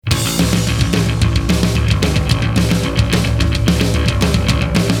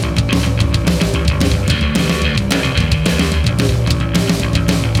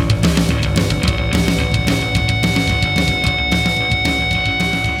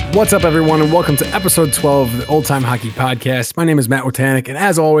What's up, everyone, and welcome to episode 12 of the Old Time Hockey Podcast. My name is Matt Watanek, and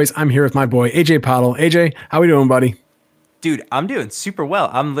as always, I'm here with my boy, AJ Pottle. AJ, how we doing, buddy? Dude, I'm doing super well.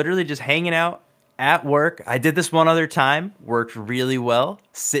 I'm literally just hanging out at work. I did this one other time, worked really well,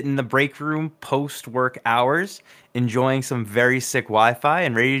 sit in the break room post-work hours, enjoying some very sick Wi-Fi,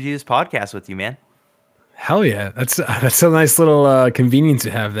 and ready to do this podcast with you, man. Hell yeah, that's a nice little convenience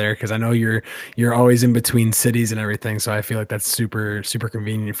to have there, because I know you're always in between cities and everything, so I feel like that's super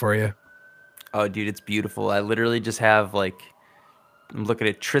convenient for you. Oh, dude, it's beautiful. I literally just have I'm looking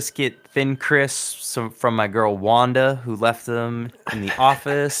at Triscuit Thin Crisps from my girl Wanda, who left them in the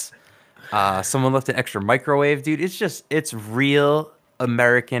office. Someone left an extra microwave, dude. It's real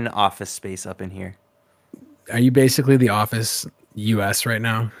American office space up in here. Are you basically the Office US right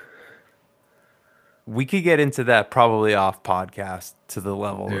now? We could get into that probably off podcast to the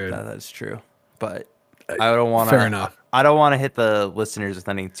level Dude. that's true, but I don't want to. Fair enough. I don't want to hit the listeners with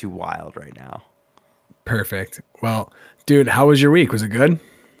anything too wild right now. Perfect. Well, dude, how was your week? Was it good?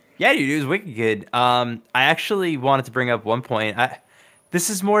 Yeah, dude, it was wicked good. I actually wanted to bring up one point. This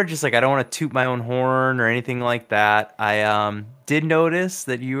is more just like I don't want to toot my own horn or anything like that. I did notice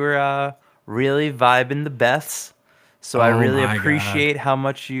that you were really vibing the Beths, so I really appreciate how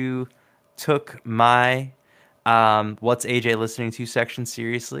much you took my what's AJ listening to section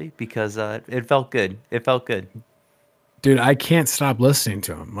seriously, because it felt good. It felt good. Dude, I can't stop listening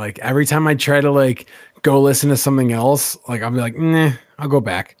to him. Like every time I try to go listen to something else, I'll be like, nah, I'll go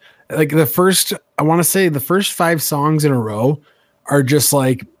back. Like I want to say the first 5 songs in a row are just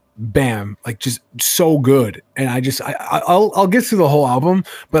bam, just so good. And I'll get through the whole album,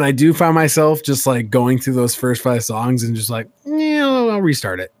 but I do find myself just going through those first 5 songs and just yeah, I'll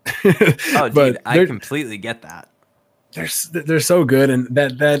restart it. Oh, dude, I completely get that. They're so good, and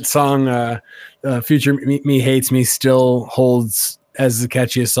that song, "Future Me Hates Me," still holds as the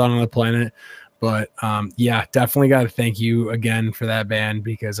catchiest song on the planet. But yeah, definitely got to thank you again for that band,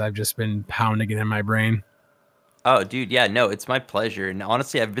 because I've just been pounding it in my brain. Oh, dude, yeah, no, it's my pleasure. And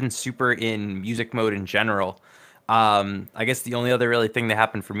honestly, I've been super in music mode in general. I guess the only other really thing that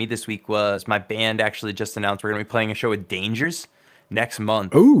happened for me this week was my band actually just announced we're going to be playing a show with Dangers next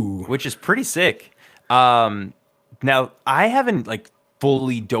month. Ooh, which is pretty sick. Now, I haven't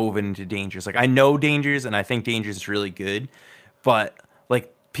fully dove into Dangers. I know Dangers, and I think Dangers is really good, but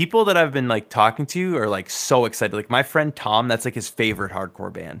people that I've been talking to are so excited. My friend Tom, that's his favorite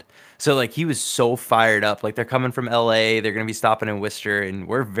hardcore band. So he was so fired up. They're coming from LA, they're gonna be stopping in Worcester, and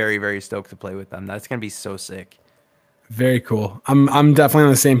we're very, very stoked to play with them. That's gonna be so sick. Very cool. I'm definitely on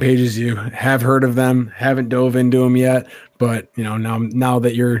the same page as you. Have heard of them, haven't dove into them yet, but now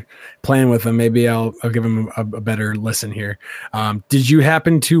that you're playing with them, maybe I'll give them a better listen here. Did you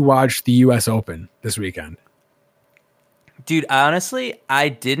happen to watch the US Open this weekend? Dude, honestly, I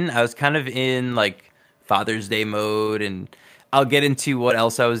didn't. I was kind of in Father's Day mode, and I'll get into what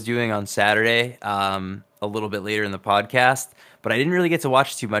else I was doing on Saturday a little bit later in the podcast, but I didn't really get to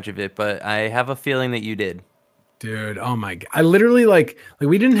watch too much of it, but I have a feeling that you did. Dude, oh my God. I literally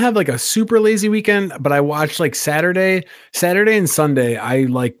we didn't have a super lazy weekend, but I watched Saturday and Sunday. I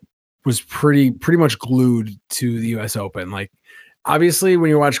was pretty much glued to the US Open. Obviously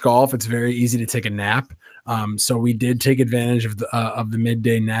when you watch golf, it's very easy to take a nap. So we did take advantage of the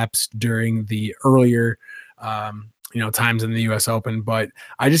midday naps during the earlier, times in the US Open, but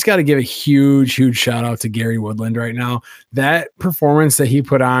I just got to give a huge shout out to Gary Woodland right now. That performance that he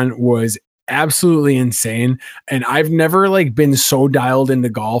put on was absolutely insane. And I've never been so dialed into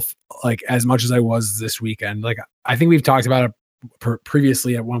golf, as much as I was this weekend. I think we've talked about it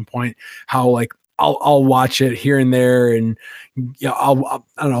previously at one point, how I'll watch it here and there, and I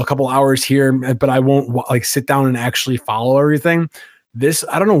don't know, a couple hours here, but I won't sit down and actually follow everything.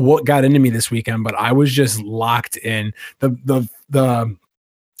 I don't know what got into me this weekend, but I was just locked in. The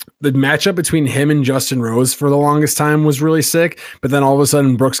matchup between him and Justin Rose for the longest time was really sick, but then all of a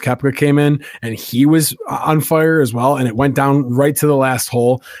sudden Brooks Koepka came in and he was on fire as well, and it went down right to the last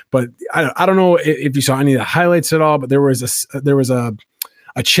hole. But I don't know if you saw any of the highlights at all, but there was a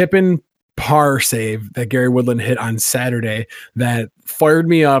chip in par save that Gary Woodland hit on Saturday that fired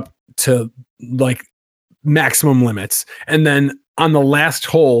me up to maximum limits. And then on the last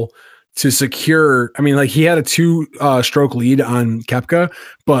hole to secure, he had a 2 stroke lead on Koepka,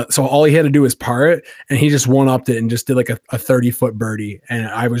 but so all he had to do was par it, and he just one-upped it and just did a 30-foot birdie. And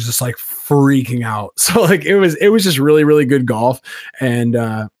I was just freaking out. So it was just really, really good golf. And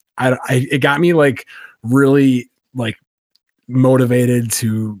it got me really motivated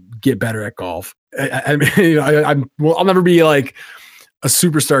to get better at golf. I'll never be a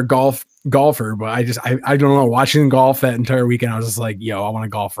superstar golf golfer, but I don't know. Watching golf that entire weekend, I was just like, yo, I want to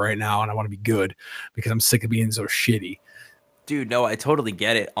golf right now and I want to be good because I'm sick of being so shitty. Dude, no, I totally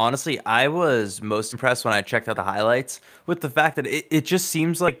get it. Honestly, I was most impressed when I checked out the highlights with the fact that it just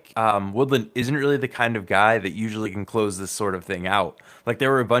seems like Woodland isn't really the kind of guy that usually can close this sort of thing out. Like,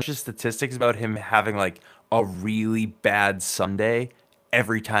 there were a bunch of statistics about him having like a really bad Sunday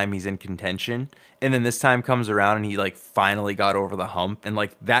every time he's in contention. And then this time comes around and he like finally got over the hump. And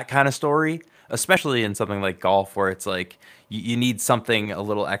like that kind of story, especially in something like golf where it's like you need something a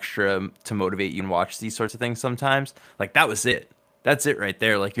little extra to motivate you and watch these sorts of things sometimes. Like that was it. That's it right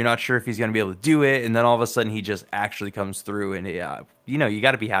there. Like you're not sure if he's going to be able to do it. And then all of a sudden he just actually comes through. And you know, you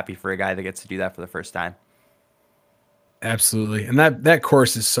got to be happy for a guy that gets to do that for the first time. Absolutely. And that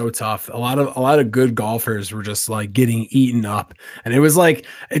course is so tough. A lot of good golfers were just like getting eaten up. And it was like,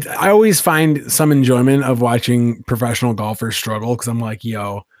 I always find some enjoyment of watching professional golfers struggle. Cause I'm like,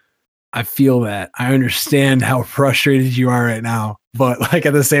 yo, I feel that. I understand how frustrated you are right now. But like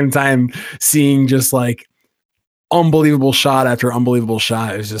at the same time, seeing just like unbelievable shot after unbelievable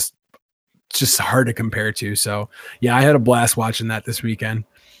shot is just hard to compare to. So yeah, I had a blast watching that this weekend.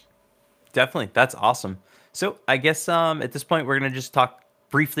 Definitely. That's awesome. So I guess at this point, we're going to just talk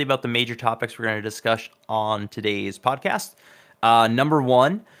briefly about the major topics we're going to discuss on today's podcast. Number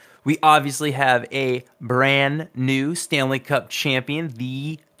one, we obviously have a brand new Stanley Cup champion,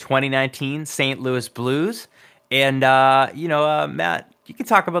 the 2019 St. Louis Blues. And, Matt, you can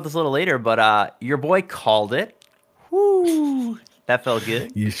talk about this a little later, but your boy called it. Woo! That felt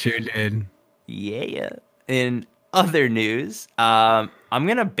good. You sure did. Yeah. In other news, I'm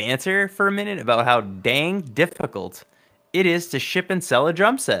going to banter for a minute about how dang difficult it is to ship and sell a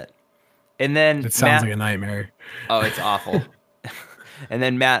drum set. And then it sounds like a nightmare. Oh, it's awful. And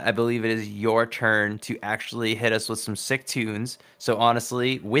then Matt, I believe it is your turn to actually hit us with some sick tunes. So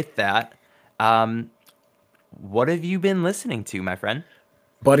honestly, with that, what have you been listening to, my friend?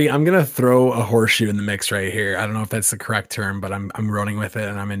 Buddy, I'm gonna throw a horseshoe in the mix right here. I don't know if that's the correct term, but I'm running with it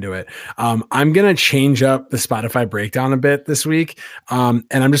and I'm into it. I'm gonna change up the Spotify breakdown a bit this week, and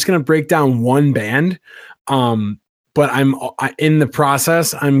I'm just gonna break down one band. But in the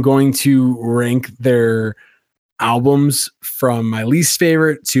process, I'm going to rank their albums from my least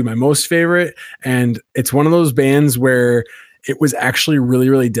favorite to my most favorite, and it's one of those bands where it was actually really,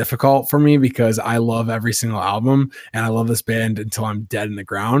 really difficult for me because I love every single album and I love this band until I'm dead in the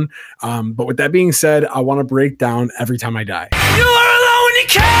ground. But with that being said, I want to break down Every Time I Die. You were alone when you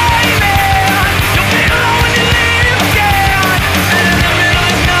came in. You'll be alone when you leave again. And in the middle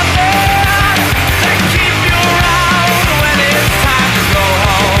is nothing to keep you around when it's time to go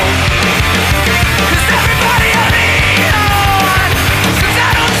home. 'Cause everybody I lean on, since I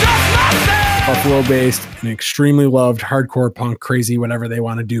don't trust myself. Buffalo-based, an extremely loved hardcore punk, crazy, whatever they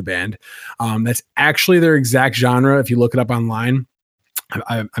want to do band. That's actually their exact genre. If you look it up online,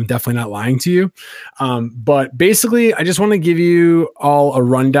 I'm definitely not lying to you. But basically, I just want to give you all a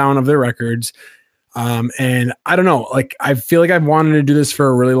rundown of their records. And I don't know, like, I feel like I've wanted to do this for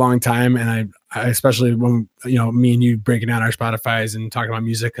a really long time. And I especially when, me and you breaking down our Spotify's and talking about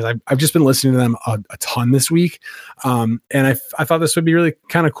music, because I've just been listening to them a ton this week. And I thought this would be really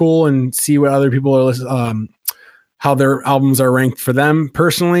kind of cool and see what other people are listening, how their albums are ranked for them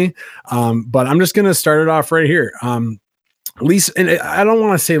personally. But I'm just going to start it off right here. Least, and I don't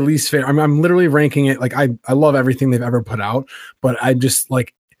want to say least favorite. I'm literally ranking it. Like I love everything they've ever put out, but I just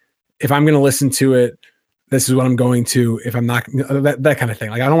like, if I'm going to listen to it, this is what I'm going to. If I'm not, that kind of thing.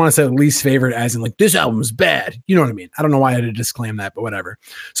 Like I don't want to say least favorite as in like this album's bad. You know what I mean? I don't know why I had to disclaim that, but whatever.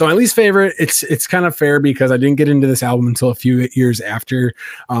 So my least favorite, it's kind of fair because I didn't get into this album until a few years after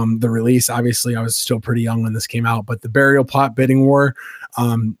the release. Obviously, I was still pretty young when this came out. But the Burial Plot Bidding War,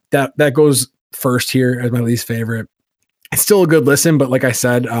 that goes first here as my least favorite. It's still a good listen, but like I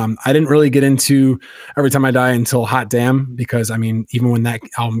said, I didn't really get into Every Time I Die until Hot Damn, because I mean, even when that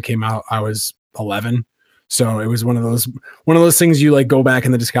album came out, I was 11. So it was one of those things you like go back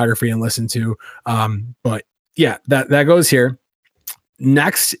in the discography and listen to. But yeah, that goes here.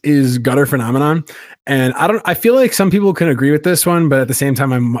 Next is Gutter Phenomenon. And I feel like some people can agree with this one, but at the same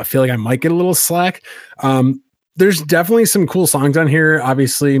time, I feel like I might get a little slack. There's definitely some cool songs on here.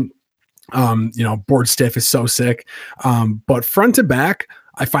 Obviously, Bored Stiff is so sick. But front to back,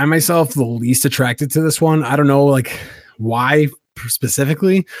 I find myself the least attracted to this one. I don't know like why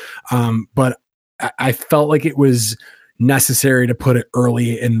specifically. But I felt like it was necessary to put it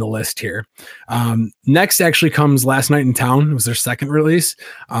early in the list here. Next actually comes Last Night in Town. It was their second release.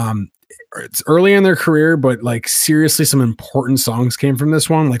 It's early in their career, but like seriously, some important songs came from this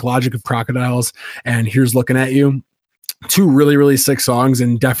one, like Logic of Crocodiles and Here's Looking at You. two really, really sick songs,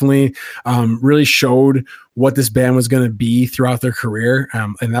 and definitely really showed what this band was going to be throughout their career.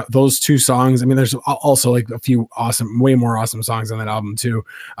 And those two songs, I mean, there's also like a few awesome, way more awesome songs on that album too.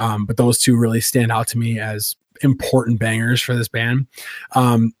 But those two really stand out to me as important bangers for this band.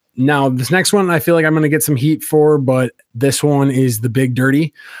 Now, this next one, I feel like I'm going to get some heat for, but this one is The Big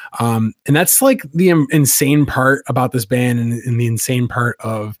Dirty. And that's like the insane part about this band, and the insane part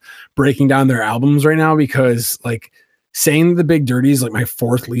of breaking down their albums right now, because like saying The Big Dirty is like my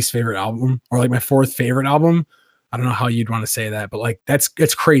fourth least favorite album, or like my fourth favorite album. I don't know how you'd want to say that, but like that's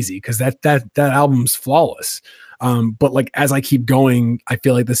crazy, because that album's flawless. But like as I keep going, I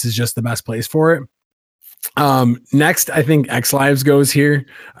feel like this is just the best place for it. Next, I think X Lives goes here.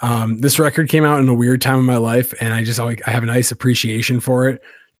 This record came out in a weird time in my life, and I have a nice appreciation for it.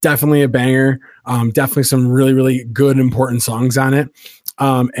 Definitely a banger. Definitely some really, really good, important songs on it.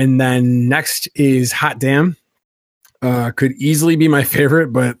 And then next is Hot Damn. Could easily be my favorite,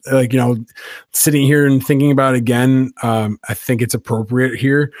 but like, sitting here and thinking about it again, I think it's appropriate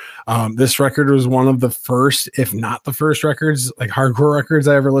here. This record was one of the first, if not the first records, like hardcore records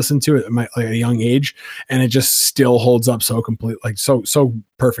I ever listened to at a young age. And it just still holds up so complete, like so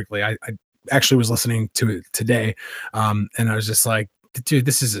perfectly. I actually was listening to it today. And I was just like, dude,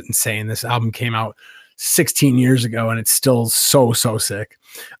 this is insane. This album came out 16 years ago and it's still so sick.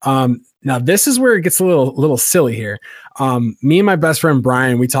 Now this is where it gets a little silly here. Me and my best friend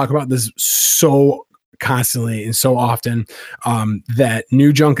Brian, we talk about this so constantly and so often, that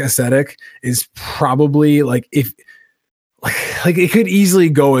New Junk Aesthetic is probably like, if like it could easily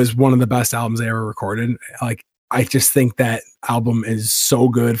go as one of the best albums I ever recorded. Like, I just think that album is so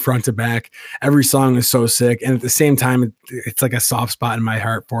good front to back. Every song is so sick. And at the same time, it's like a soft spot in my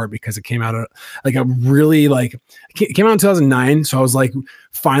heart for it, because it came out like a really it came out in 2009. So I was like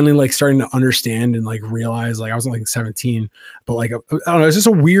finally like starting to understand and like realize, like I was like 17, but like, I don't know, it's just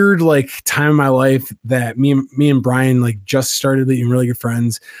a weird like time in my life that me and Brian like just started being really good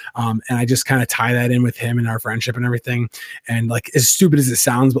friends. And I just kind of tie that in with him and our friendship and everything. And like, as stupid as it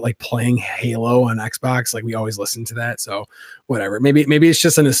sounds, but like playing Halo on Xbox, like we always listen to that. So whatever, maybe it's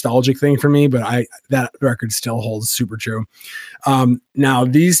just a nostalgic thing for me, but that record still holds super true. Now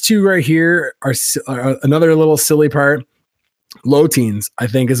these two right here are another little silly part. Low Teens, I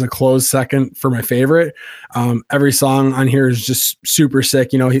think, is a close second for my favorite. Every song on here is just super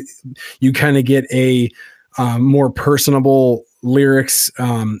sick. You kind of get a more personable lyrics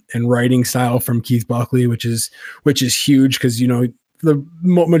and writing style from Keith Buckley, which is huge, because the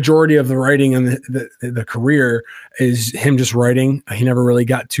majority of the writing and the career is him just writing. He never really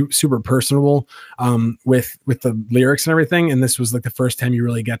got too super personable with the lyrics and everything. And this was like the first time you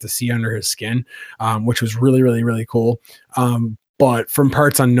really got to see under his skin, which was really, really, really cool. But From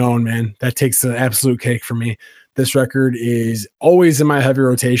Parts Unknown, man, that takes the absolute cake for me. This record is always in my heavy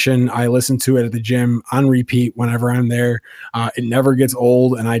rotation. I listen to it at the gym on repeat whenever I'm there. It never gets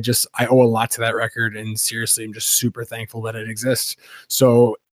old, and I owe a lot to that record, and seriously, I'm just super thankful that it exists.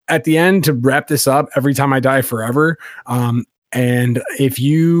 So at the end, to wrap this up, Every Time I Die Forever. And if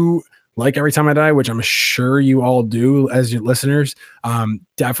you like Every Time I Die, which I'm sure you all do as your listeners,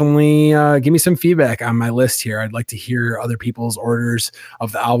 definitely give me some feedback on my list here. I'd like to hear other people's orders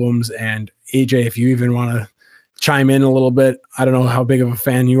of the albums. And AJ, if you even want to chime in a little bit. I don't know how big of a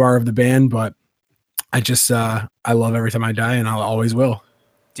fan you are of the band, but I love Every Time I Die, and I'll always will.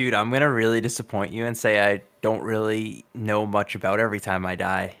 Dude, I'm going to really disappoint you and say I don't really know much about Every Time I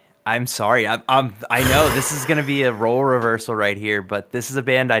Die. I'm sorry. I know this is going to be a role reversal right here, but this is a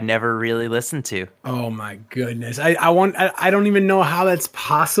band I never really listened to. Oh my goodness. I don't even know how that's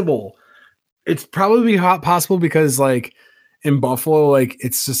possible. It's probably possible because like in Buffalo, like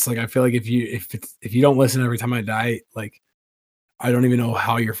it's just like I feel like if you don't listen Every Time I Die, like I don't even know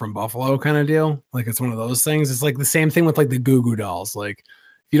how you're from Buffalo kind of deal. Like it's one of those things. It's like the same thing with like the Goo Goo Dolls. Like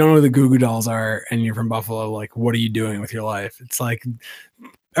if you don't know who the Goo Goo Dolls are and you're from Buffalo, like what are you doing with your life? It's like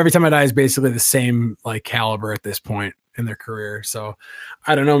Every Time I Die is basically the same like caliber at this point in their career. So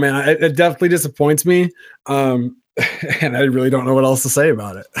I don't know, man. It definitely disappoints me. And I really don't know what else to say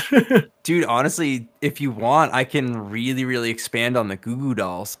about it. Dude, honestly, if you want, I can really, really expand on the Goo Goo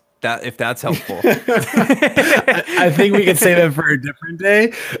Dolls. If that's helpful. I think we could say that for a different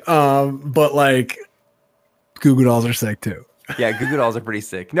day. But like Goo Goo Dolls are sick too. Yeah, Goo Goo Dolls are pretty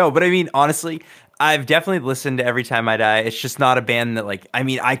sick. No, but I mean, honestly, I've definitely listened to Every Time I Die. It's just not a band that like, I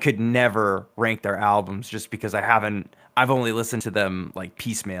mean, I could never rank their albums just because I've only listened to them like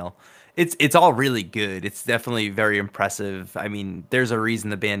piecemeal. it's all really good. It's definitely very impressive. I mean, there's a reason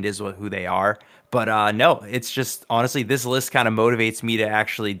the band is who they are. But no, it's just honestly, this list kind of motivates me to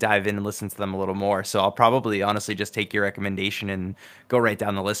actually dive in and listen to them a little more. So I'll probably honestly just take your recommendation and go right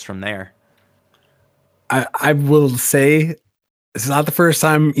down the list from there. I will say this is not the first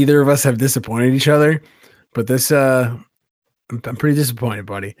time either of us have disappointed each other, but this I'm pretty disappointed,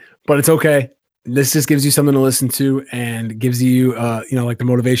 buddy. But it's okay. This just gives you something to listen to and gives you like the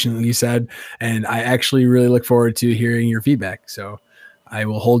motivation that you said. And I actually really look forward to hearing your feedback. So I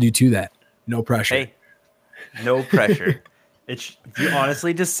will hold you to that. No pressure. Hey, no pressure. You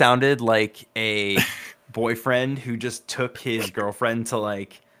honestly just sounded like a boyfriend who just took his girlfriend to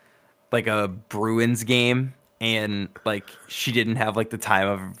like a Bruins game and like she didn't have like the time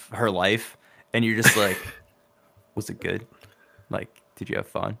of her life and you're just like, was it good? Like, did you have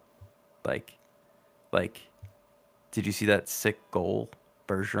fun? Like, like, did you see that sick goal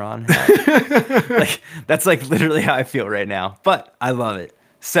Bergeron had? Like, that's like literally how I feel right now. But I love it.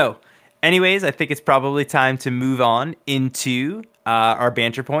 So, anyways, I think it's probably time to move on into our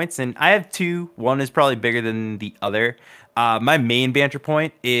banter points, and I have two. One is probably bigger than the other. My main banter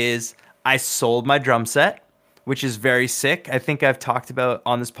point is I sold my drum set, which is very sick. I think I've talked about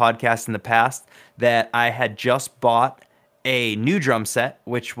on this podcast in the past that I had just bought a new drum set,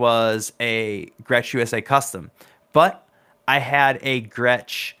 which was a Gretsch USA Custom. But I had a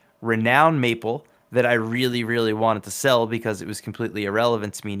Gretsch Renown Maple that I really, really wanted to sell because it was completely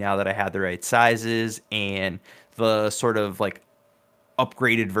irrelevant to me now that I had the right sizes and the sort of like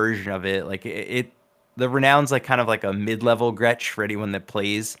upgraded version of it. Like the Renown's like kind of like a mid-level Gretsch for anyone that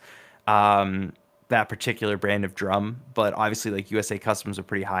plays that particular brand of drum. But obviously like USA Customs are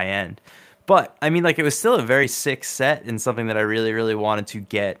pretty high end. But I mean, like it was still a very sick set and something that I really, really wanted to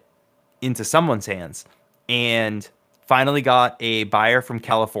get into someone's hands. And finally got a buyer from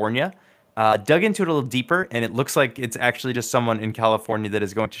California. Dug into it a little deeper, and it looks like it's actually just someone in California that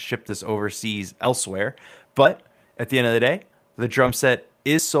is going to ship this overseas elsewhere. But at the end of the day, the drum set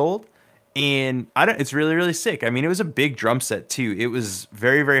is sold, and it's really, really sick. I mean, it was a big drum set too. It was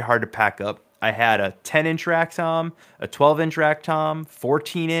very, very hard to pack up. I had a 10-inch rack tom, a 12-inch rack tom,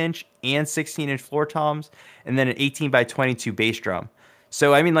 14-inch, and 16-inch floor toms, and then an 18 by 22 bass drum.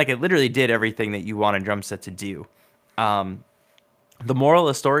 So, I mean, like, it literally did everything that you want a drum set to do. The moral of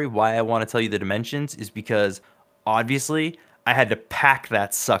the story, why I want to tell you the dimensions, is because, obviously, I had to pack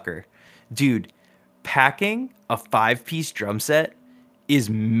that sucker. Dude, packing a 5-piece drum set is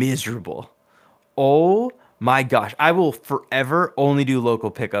miserable. Oh my gosh, I will forever only do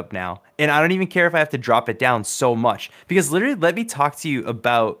local pickup now. And I don't even care if I have to drop it down so much. Because literally, let me talk to you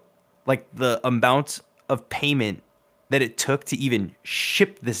about like the amount of payment that it took to even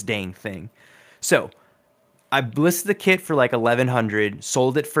ship this dang thing. So I listed the kit for like 1,100,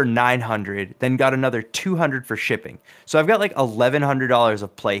 sold it for 900, then got another 200 for shipping. So I've got like $1,100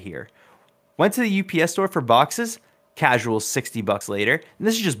 of play here. Went to the UPS store for boxes, casual $60 later, and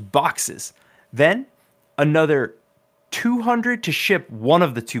this is just boxes. Then another 200 to ship one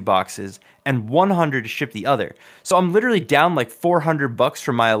of the two boxes and 100 to ship the other. So I'm literally down like $400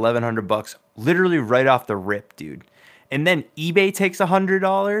 from my $1,100, literally right off the rip, dude. And then eBay takes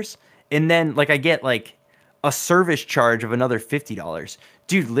 $100, and then like I get like a service charge of another $50.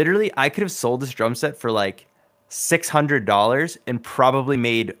 Dude, literally I could have sold this drum set for like $600 and probably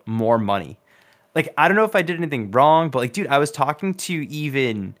made more money. Like, I don't know if I did anything wrong, but like, dude, I was talking to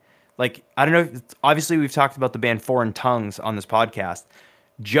even like, I don't know. Obviously, we've talked about the band Foreign Tongues on this podcast.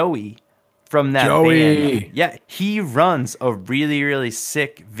 Joey from that band, yeah, he runs a really, really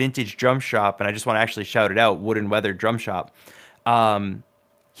sick vintage drum shop, and I just want to actually shout it out, Wooden Weather Drum Shop.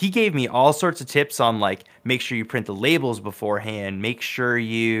 He gave me all sorts of tips on like, make sure you print the labels beforehand, make sure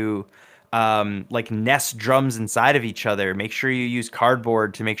you like nest drums inside of each other, make sure you use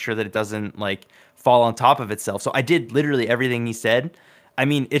cardboard to make sure that it doesn't like fall on top of itself. So I did literally everything he said. I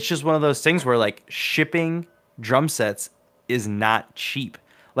mean, it's just one of those things where like shipping drum sets is not cheap.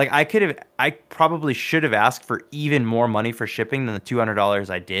 Like I probably should have asked for even more money for shipping than the $200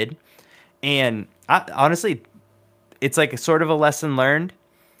 I did. And honestly, it's like sort of a lesson learned.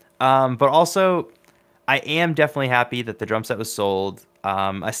 But also I am definitely happy that the drum set was sold.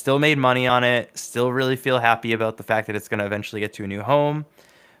 I still made money on it. Still really feel happy about the fact that it's going to eventually get to a new home.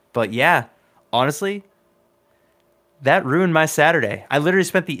 But yeah, honestly, that ruined my Saturday. I literally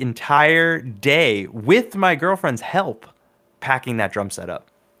spent the entire day with my girlfriend's help packing that drum set up.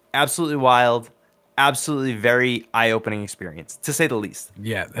 Absolutely wild. Absolutely very eye-opening experience, to say the least.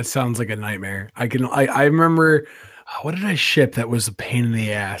 Yeah, that sounds like a nightmare. I remember, what did I ship that was a pain in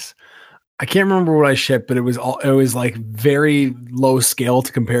the ass? I can't remember what I shipped, but it was like very low scale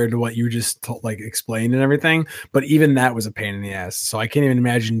to compare to what you just like explained and everything. But even that was a pain in the ass. So I can't even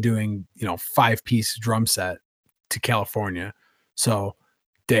imagine doing, 5-piece drum set to California. So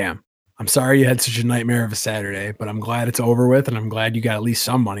damn. I'm sorry you had such a nightmare of a Saturday, but I'm glad it's over with and I'm glad you got at least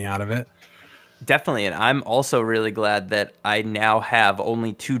some money out of it. Definitely, and I'm also really glad that I now have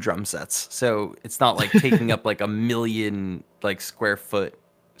only 2 drum sets. So it's not like taking up like a million like square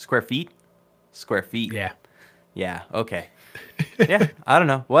feet. Yeah. Yeah, okay. Yeah, I don't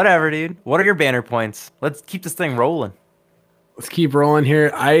know. Whatever, dude. What are your banner points? Let's keep this thing rolling. Let's keep rolling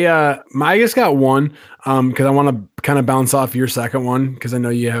here. I just got one because I want to kind of bounce off your second one because I know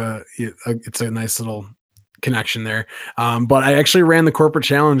you have it's a nice little connection there. But I actually ran the corporate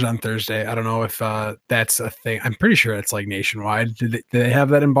challenge on Thursday. I don't know if that's a thing. I'm pretty sure it's like nationwide. Did they have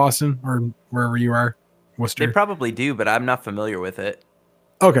that in Boston or wherever you are? Worcester? They probably do, but I'm not familiar with it.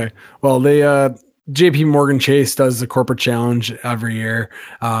 Okay. Well, JP Morgan Chase does the corporate challenge every year.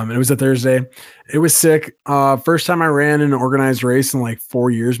 And it was a Thursday. It was sick. First time I ran an organized race in like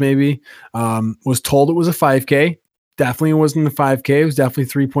 4 years, maybe. Was told it was a 5K. Definitely wasn't a 5K. It was definitely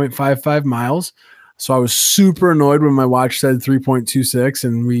 3.55 miles. So I was super annoyed when my watch said 3.26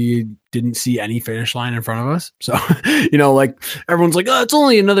 and we didn't see any finish line in front of us. So, like everyone's like, oh, it's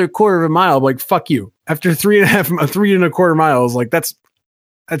only another quarter of a mile. I'm like, fuck you. After 3.25 miles, like that's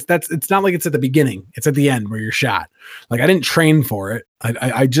it's not like it's at the beginning. It's at the end where you're shot. Like I didn't train for it.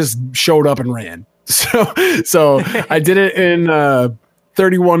 I just showed up and ran. So I did it in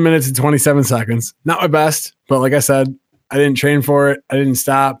 31 minutes and 27 seconds. Not my best, but like I said, I didn't train for it. I didn't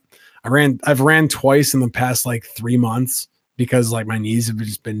stop. I've ran twice in the past like 3 months because like my knees have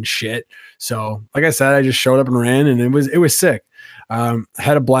just been shit. So like I said, I just showed up and ran and it was sick. I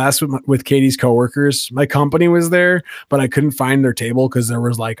had a blast with Katie's coworkers. My company was there, but I couldn't find their table because there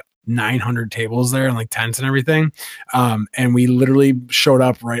was like 900 tables there and like tents and everything. And we literally showed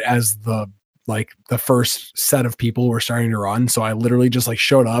up right as the first set of people were starting to run. So I literally just like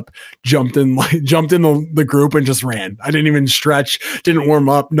showed up, jumped in the group and just ran. I didn't even stretch, didn't warm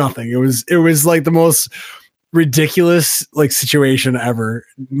up, nothing. It was like the most ridiculous like situation ever,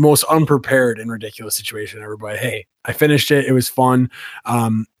 most unprepared and ridiculous situation ever. But hey, I finished it. It was fun.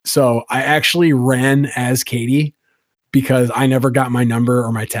 So I actually ran as Katie because I never got my number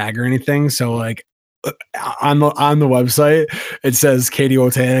or my tag or anything. So like on the website, it says Katie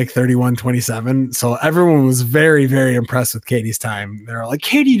Wojtanic 31:27. So everyone was very, very impressed with Katie's time. They're like,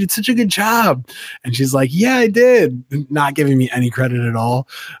 Katie, you did such a good job. And she's like, yeah, I did. Not giving me any credit at all.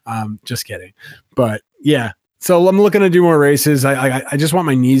 Just kidding. But yeah. So I'm looking to do more races. I just want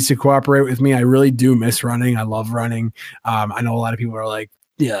my knees to cooperate with me. I really do miss running. I love running. I know a lot of people are like,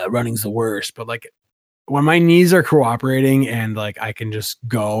 yeah, running's the worst, but like when my knees are cooperating and like I can just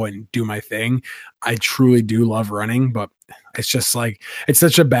go and do my thing, I truly do love running, but it's just like it's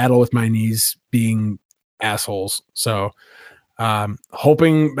such a battle with my knees being assholes. So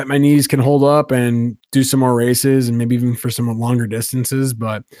hoping that my knees can hold up and do some more races and maybe even for some longer distances.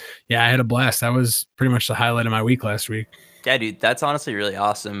 But yeah, I had a blast. That was pretty much the highlight of my week last week. Yeah, dude, that's honestly really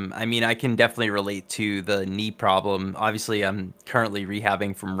awesome. I mean, I can definitely relate to the knee problem. Obviously, I'm currently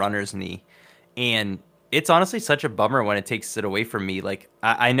rehabbing from runner's knee, and it's honestly such a bummer when it takes it away from me. Like,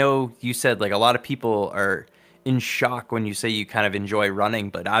 I know you said like a lot of people are in shock when you say you kind of enjoy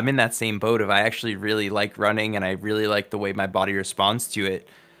running, but I'm in that same boat of I actually really like running and I really like the way my body responds to it,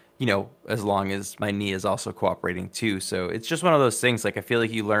 as long as my knee is also cooperating too. So it's just one of those things. Like, I feel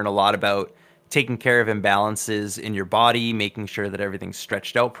like you learn a lot about taking care of imbalances in your body, making sure that everything's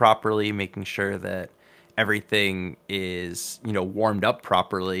stretched out properly, making sure that everything is, warmed up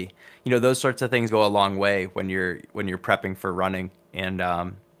properly. Those sorts of things go a long way when you're prepping for running.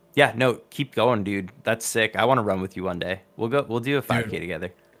 And yeah, no, keep going, dude. That's sick. I want to run with you one day. We'll do a 5K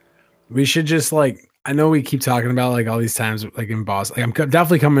together. We should just like, I know we keep talking about like all these times like in Boston. Like I'm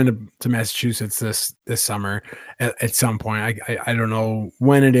definitely coming to Massachusetts this summer at some point. I don't know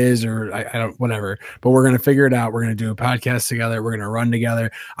when it is or I don't, whatever, but we're going to figure it out. We're going to do a podcast together. We're going to run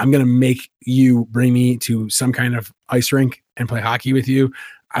together. I'm going to make you bring me to some kind of ice rink and play hockey with you.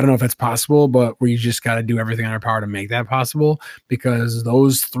 I don't know if that's possible, but we just got to do everything in our power to make that possible, because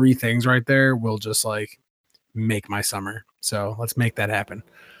those 3 things right there will just like make my summer. So let's make that happen.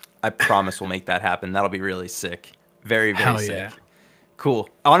 I promise we'll make that happen. That'll be really sick. Very, very Hell sick. Yeah. Cool.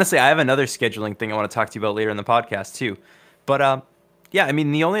 Honestly, I have another scheduling thing I want to talk to you about later in the podcast too. But yeah, I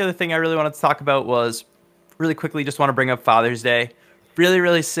mean, the only other thing I really wanted to talk about was really quickly, just want to bring up Father's Day. Really,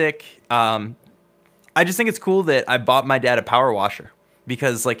 really sick. I just think it's cool that I bought my dad a power washer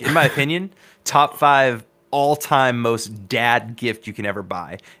because, like, in my opinion, top 5 all-time most dad gift you can ever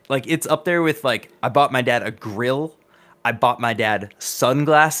buy. Like, it's up there with, like, I bought my dad a grill. I bought my dad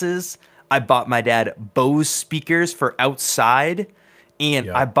sunglasses. I bought my dad Bose speakers for outside.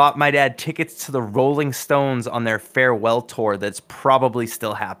 And I bought my dad tickets to the Rolling Stones on their farewell tour that's probably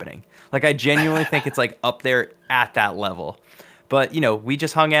still happening. Like, I genuinely think it's, like, up there at that level. But, you know, we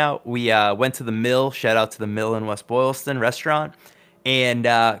just hung out. We went to the Mill. Shout out to the Mill in West Boylston restaurant. And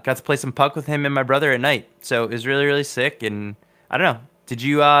got to play some puck with him and my brother at night. So it was really, really sick. And I don't know. Did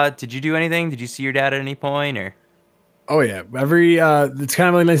you do anything? Did you see your dad at any point, or? Oh yeah, it's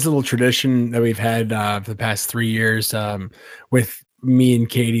kind of a nice little tradition that we've had for the past 3 years, with me and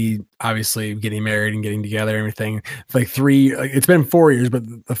Katie obviously getting married and getting together and everything. It's like it's been 4 years, but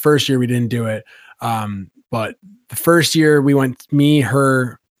the first year we didn't do it. But the first year we went, me,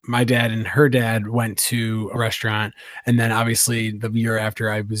 her, my dad and her dad went to a restaurant. And then obviously the year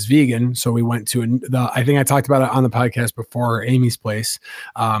after, I was vegan. So we went to I think I talked about it on the podcast before, Amy's Place.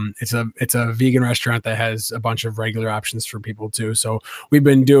 It's a vegan restaurant that has a bunch of regular options for people too. So we've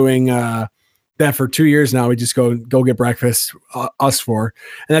been doing that for 2 years now. We just go get breakfast, us four,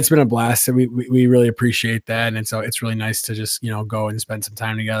 and that's been a blast. And we really appreciate that. And so it's really nice to just, go and spend some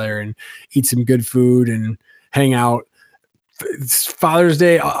time together and eat some good food and hang out. It's Father's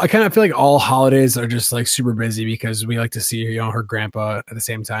Day. I kind of feel like all holidays are just like super busy because we like to see, her grandpa at the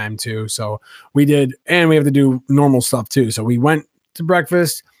same time too. So we did, and we have to do normal stuff too. So we went to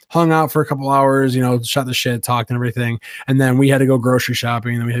breakfast, hung out for a couple hours, shot the shit, talked and everything. And then we had to go grocery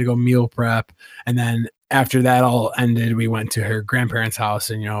shopping, and then we had to go meal prep. And then after that all ended, we went to her grandparents'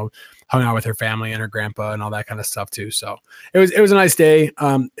 house and, hung out with her family and her grandpa and all that kind of stuff too. So it was a nice day.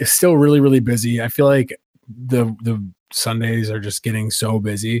 It's still really, really busy. I feel like the Sundays are just getting so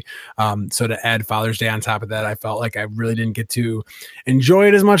busy. So to add Father's Day on top of that, I felt like I really didn't get to enjoy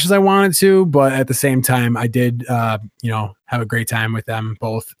it as much as I wanted to, but at the same time, I did, have a great time with them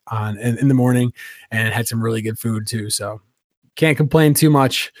both in the morning, and had some really good food too. So can't complain too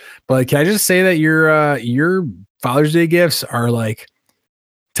much. But can I just say that your Father's Day gifts are like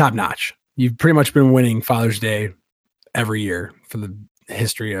top notch. You've pretty much been winning Father's Day every year for the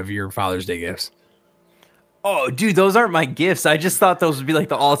history of your Father's Day gifts. Oh, dude, those aren't my gifts. I just thought those would be like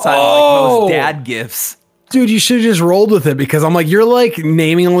the all-time most dad gifts. Dude, you should have just rolled with it, because I'm like, you're like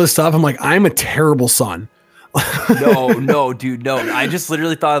naming all this stuff. I'm like, I'm a terrible son. No, dude, no. I just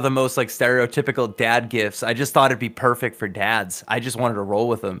literally thought of the most like stereotypical dad gifts. I just thought it'd be perfect for dads. I just wanted to roll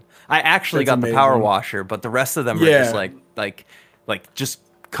with them. I actually got the power washer, but the rest of them are just like just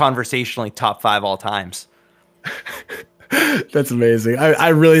conversationally top 5 all times. That's amazing. I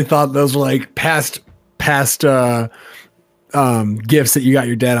really thought those were like past gifts that you got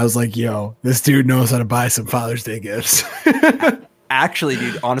your dad. I was like, yo, this dude knows how to buy some Father's Day gifts. Actually,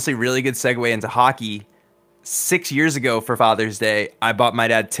 dude, honestly, really good segue into hockey. 6 years ago for Father's Day, I bought my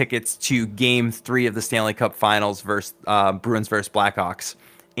dad tickets to Game 3 of the Stanley Cup Finals versus Bruins versus Blackhawks,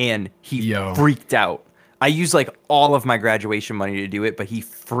 and he freaked out. I used like all of my graduation money to do it, but he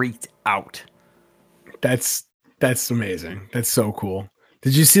freaked out. That's amazing. That's so cool.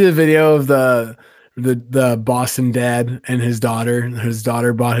 Did you see the video of the Boston dad and his daughter? His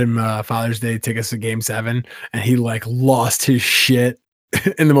daughter bought him Father's Day tickets to Game 7, and he like lost his shit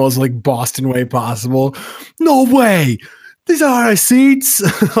in the most like Boston way possible. No way, these are our seats.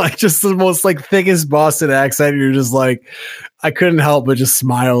 Like just the most like thickest Boston accent. You're just like, I couldn't help but just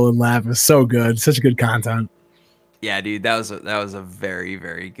smile and laugh. It's so good, such good content. Yeah, dude, that was a very,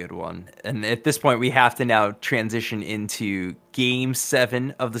 very good one. And at this point, we have to now transition into Game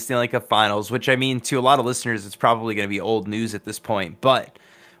 7 of the Stanley Cup Finals, which, I mean, to a lot of listeners, it's probably going to be old news at this point, but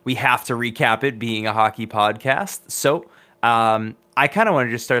we have to recap it, being a hockey podcast. So I kind of want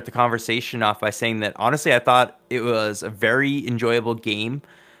to just start the conversation off by saying that, honestly, I thought it was a very enjoyable game.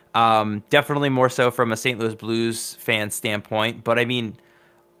 Definitely more so from a St. Louis Blues fan standpoint. But, I mean,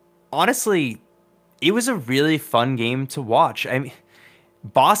 honestly, it was a really fun game to watch. I mean,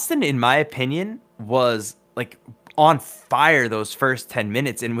 Boston, in my opinion, was like on fire those first 10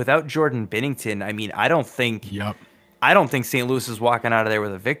 minutes. And without Jordan Binnington, I mean, I don't think St. Louis is walking out of there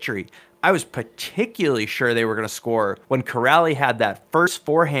with a victory. I was particularly sure they were going to score when Corrali had that first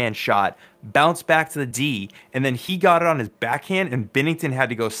forehand shot, bounce back to the D, and then he got it on his backhand, and Binnington had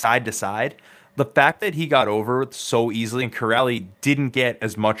to go side to side. The fact that he got over it so easily and Corrali didn't get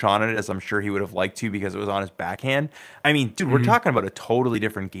as much on it as I'm sure he would have liked to because it was on his backhand. I mean, dude, we're talking about a totally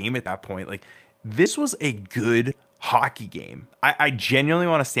different game at that point. Like, this was a good hockey game. I genuinely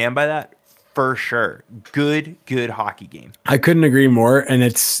want to stand by that for sure. Good hockey game. I couldn't agree more. And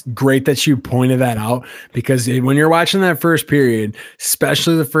it's great that you pointed that out, because when you're watching that first period,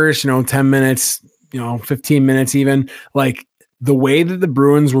 especially the first, 10 minutes, 15 minutes even. Like the way that the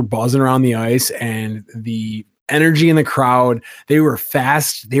Bruins were buzzing around the ice and the energy in the crowd, they were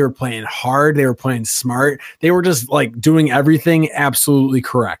fast, they were playing hard, they were playing smart, they were just like doing everything absolutely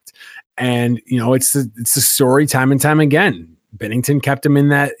correct. And it's the story time and time again. Binnington kept him in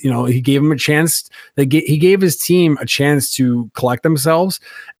that, he gave him a chance. He gave his team a chance to collect themselves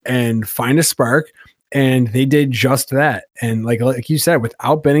and find a spark, and they did just that. And like you said,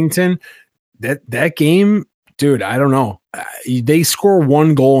 without Binnington, that game, dude, I don't know. They score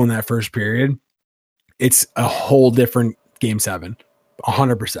one goal in that first period. It's a whole different game 7,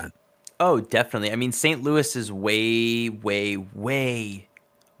 100%. Oh, definitely. I mean, St. Louis is way, way, way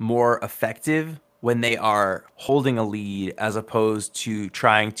more effective when they are holding a lead as opposed to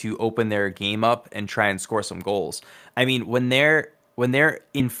trying to open their game up and try and score some goals. I mean, when they're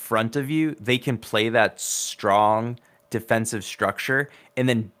in front of you, they can play that strong defensive structure and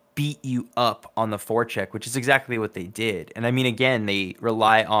then beat you up on the forecheck, which is exactly what they did. And I mean, again, they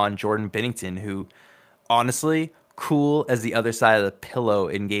rely on Jordan Binnington, who honestly, cool as the other side of the pillow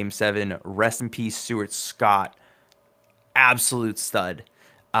in Game 7. Rest in peace, Stuart Scott. Absolute stud.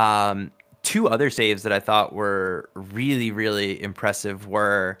 2 other saves that I thought were really, really impressive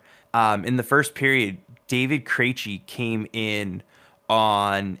were in the first period, David Krejci came in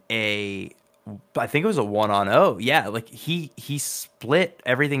on I think it was a 1-on-0. Yeah, like he split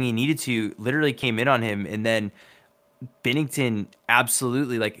everything he needed to, literally came in on him, and then Binnington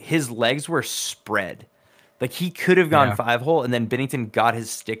absolutely, like his legs were spread. Like he could have gone 5-hole, and then Binnington got his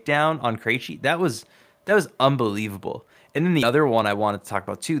stick down on Krejci. That was unbelievable. And then the other one I wanted to talk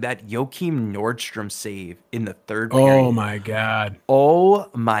about too, that Joakim Nordstrom save in the third period. Oh my God. Oh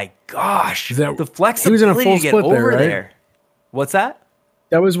my gosh. The flexibility he was in a full to get split over there, right? there. What's that?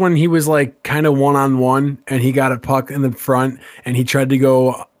 That was when he was like kind of 1-on-1 and he got a puck in the front and he tried to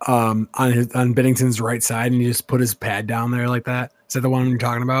go on Binnington's right side and he just put his pad down there like that. Is that the one you're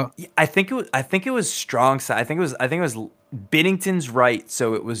talking about? I think it was strong side. I think it was Binnington's right,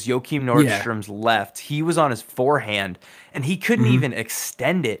 so it was Joakim Nordstrom's left. He was on his forehand, and he couldn't even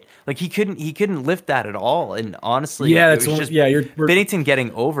extend it. Like he couldn't lift that at all. And honestly, it was just Binnington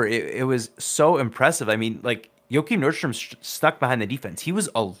getting over it. It was so impressive. I mean, like Joakim Nordstrom stuck behind the defense. He was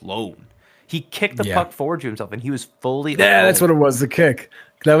alone. He kicked the puck forward to himself, and he was fully alone. That's what it was. The kick.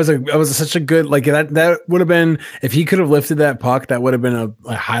 That was such a good, like that would have been, if he could have lifted that puck, that would have been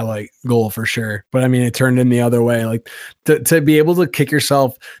a highlight goal for sure. But I mean, it turned in the other way. Like to be able to kick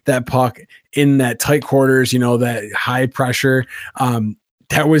yourself that puck in that tight quarters, that high pressure,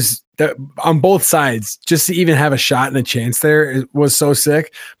 that was that on both sides, just to even have a shot and a chance there, it was so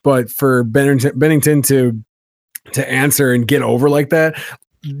sick. But for Binnington to answer and get over like that,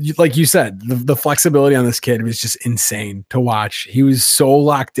 like you said, the flexibility on this kid was just insane to watch. He was so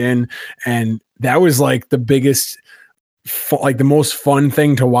locked in, and that was like the biggest, like the most fun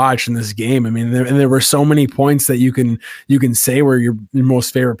thing to watch in this game. I mean, there were so many points that you can say were your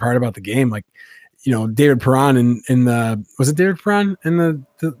most favorite part about the game. Like, David Perron was it David Perron in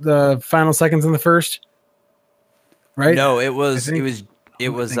the final seconds in the first? Right? No, it was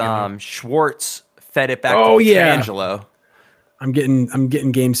Schwartz fed it back to Pietrangelo. I'm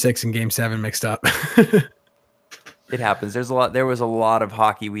getting Game 6 and Game 7 mixed up. It happens. There was a lot of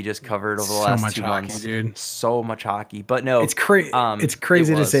hockey we just covered over the last 2 months. Dude. So much hockey. But no, it's crazy. It's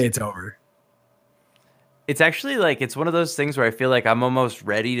crazy to say it's over. It's actually like it's one of those things where I feel like I'm almost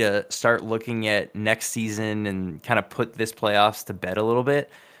ready to start looking at next season and kind of put this playoffs to bed a little bit.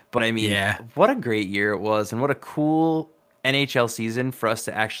 But I mean, what a great year it was, and what a cool NHL season for us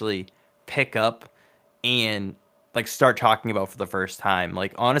to actually pick up and like start talking about for the first time.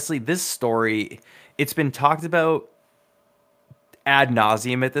 Like honestly, this story, it's been talked about ad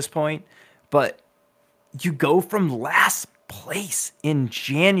nauseum at this point, but you go from last place in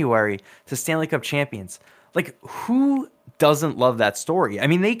January to Stanley Cup champions. Like who doesn't love that story? I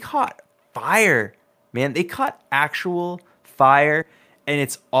mean, they caught fire, man. They caught actual fire, and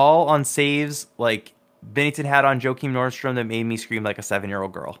it's all on saves like Binnington had on Joakim Nordstrom that made me scream like a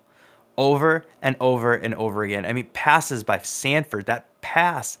 7-year-old girl. Over and over and over again. I mean, passes by Sanford. That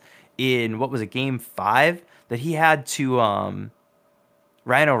pass in, what was it, Game 5 that he had to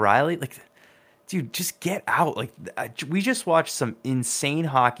Ryan O'Reilly? Like, dude, just get out. Like, we just watched some insane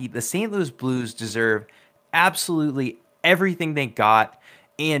hockey. The St. Louis Blues deserve absolutely everything they got.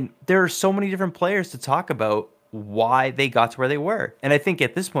 And there are so many different players to talk about why they got to where they were. And I think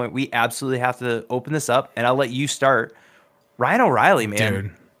at this point, we absolutely have to open this up, and I'll let you start. Ryan O'Reilly, man.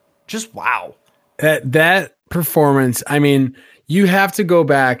 Dude. Just wow. That performance, I mean, you have to go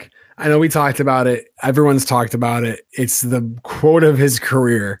back. I know we talked about it. Everyone's talked about it. It's the quote of his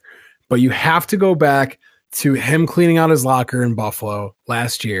career. but you have to go back to him cleaning out his locker in Buffalo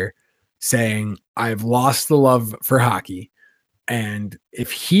last year saying, I've lost the love for hockey. And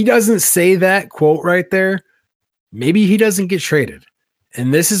if he doesn't say that quote right there, maybe he doesn't get traded.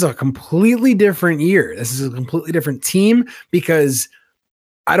 And this is a completely different year. This is a completely different team because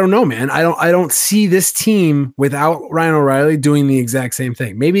I don't know, man. I don't see this team without Ryan O'Reilly doing the exact same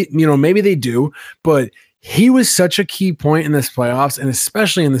thing. Maybe they do, but he was such a key point in this playoffs and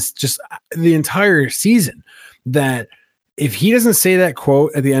especially in this just the entire season that if he doesn't say that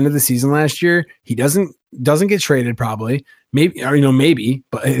quote at the end of the season last year, he doesn't get traded probably. Maybe,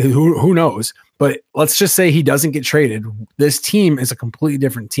 but who knows? But let's just say he doesn't get traded. This team is a completely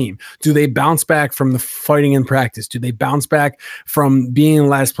different team. Do they bounce back from the fighting in practice? Do they bounce back from being in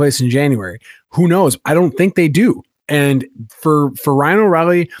last place in January? Who knows? I don't think they do. And for Ryan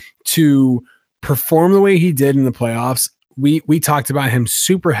O'Reilly to perform the way he did in the playoffs, we talked about him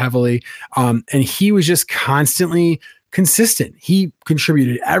super heavily, and he was just constantly consistent. He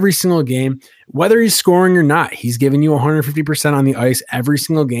contributed every single game, whether he's scoring or not. He's giving you 150% on the ice every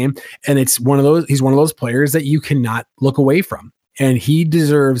single game. And he's one of those players that you cannot look away from. And he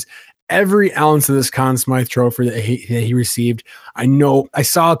deserves every ounce of this Conn Smythe trophy that he received. I know I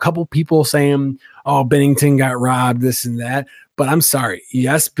saw a couple people saying, oh, Binnington got robbed, this and that. But I'm sorry.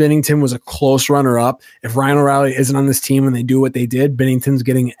 Yes, Binnington was a close runner-up. If Ryan O'Reilly isn't on this team and they do what they did, Binnington's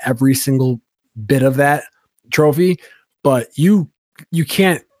getting every single bit of that trophy. But you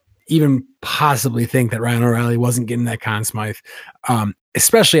can't even possibly think that Ryan O'Reilly wasn't getting that Conn Smythe,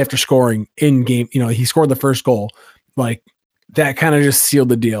 especially after scoring in game. He scored the first goal. Like that kind of just sealed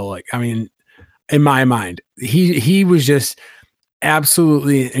the deal. Like, I mean, in my mind, he was just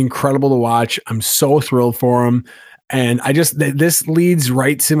absolutely incredible to watch. I'm so thrilled for him. And this leads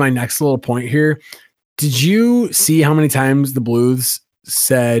right to my next little point here. Did you see how many times the Blues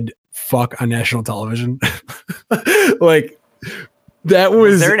said fuck on national television? Like that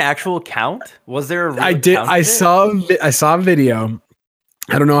was there an actual count? Was there a real count? I saw a video.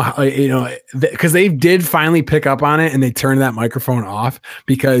 I don't know how, because they did finally pick up on it and they turned that microphone off,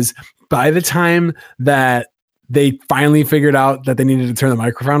 because by the time that they finally figured out that they needed to turn the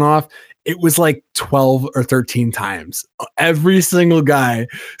microphone off, it was like 12 or 13 times. Every single guy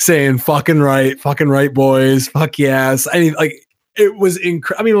saying fucking right, boys, fuck yes. It was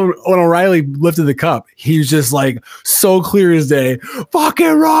incredible. I mean, when O'Reilly lifted the cup, he was just like so clear as day,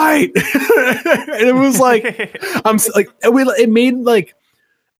 fucking right. And it was like, it made like,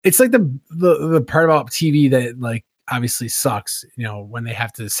 it's like the part about TV that like obviously sucks, when they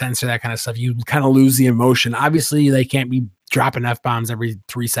have to censor that kind of stuff, you kind of lose the emotion. Obviously they can't be dropping F-bombs every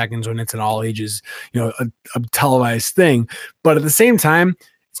 3 seconds when it's an all ages, a televised thing. But at the same time,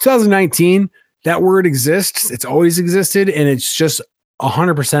 it's 2019. That word exists. It's always existed. And it's just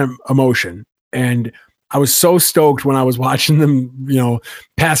 100% emotion. And I was so stoked when I was watching them,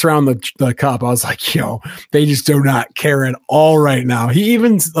 pass around the cup. I was like, they just do not care at all right now. He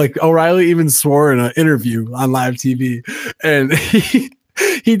even O'Reilly even swore in an interview on live TV, and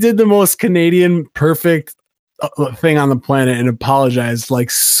he did the most Canadian perfect thing on the planet and apologized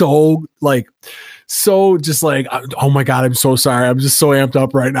so just like, oh my God, I'm so sorry. I'm just so amped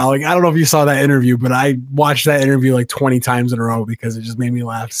up right now. Like, I don't know if you saw that interview, but I watched that interview like 20 times in a row because it just made me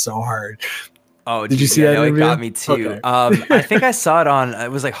laugh so hard. Oh, did you see that interview? It got me too. Okay. I think I saw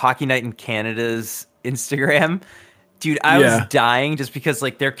it was like Hockey Night in Canada's Instagram. Dude, I was dying just because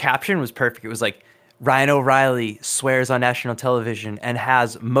like their caption was perfect. It was like, Ryan O'Reilly swears on national television and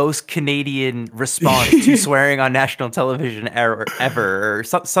has most Canadian response to swearing on national television ever or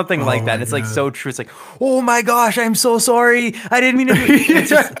something like that. And it's like so true. It's like, oh my gosh, I'm so sorry. I didn't mean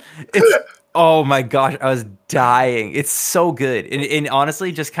to. Oh my gosh, I was dying. It's so good. And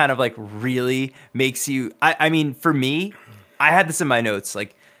honestly, just kind of like really makes you, I mean, for me, I had this in my notes,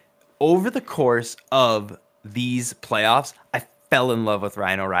 like over the course of these playoffs, I fell in love with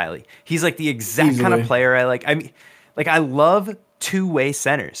Ryan O'Reilly. He's like the exact kind of player I like. I mean, like I love two-way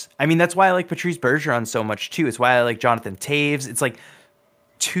centers. I mean, that's why I like Patrice Bergeron so much too. It's why I like Jonathan Toews. It's like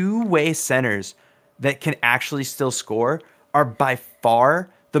two-way centers that can actually still score are by far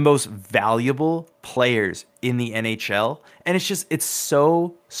the most valuable players in the NHL. And it's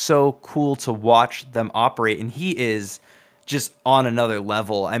so cool to watch them operate. And he is just on another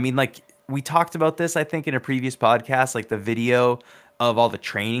level. I mean, like we talked about this, I think in a previous podcast, like the video of all the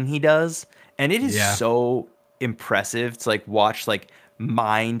training he does. And it is so impressive to like watch like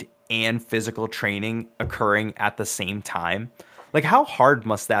mind and physical training occurring at the same time. Like, how hard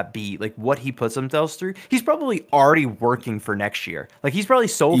must that be? Like, what he puts himself through? He's probably already working for next year. Like, he's probably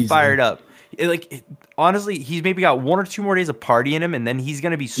so fired up. Honestly, he's maybe got 1 or 2 more days of party in him, and then he's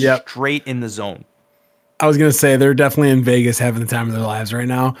going to be Yep. straight in the zone. I was going to say they're definitely in Vegas having the time of their lives right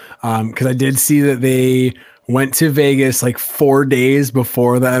now. Because I did see that they went to Vegas like 4 days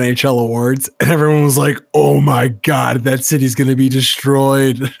before the NHL awards, and everyone was like, "Oh my God, that city's going to be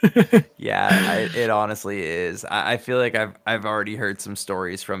destroyed." Yeah, it honestly is. I feel like I've already heard some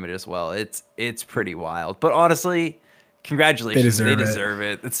stories from it as well. It's pretty wild. But honestly, congratulations. They deserve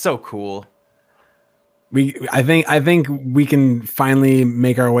it. It's so cool. I think we can finally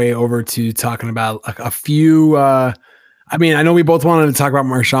make our way over to talking about a few. I mean, I know we both wanted to talk about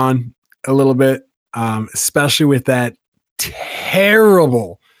Marchand a little bit, especially with that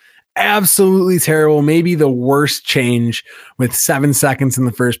terrible, absolutely terrible, maybe the worst change with 7 seconds in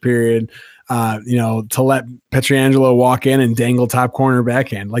the first period. To let Pietrangelo walk in and dangle top corner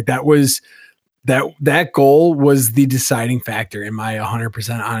backhand, like that was. That goal was the deciding factor in my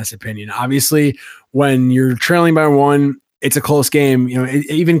 100% honest opinion. Obviously, when you're trailing by 1, it's a close game.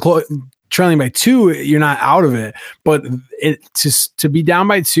 Trailing by 2, you're not out of it. But to be down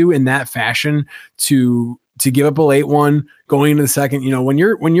by 2 in that fashion, to give up a late one going into the second, when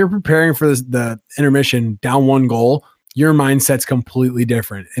you're preparing for the intermission down 1 goal, your mindset's completely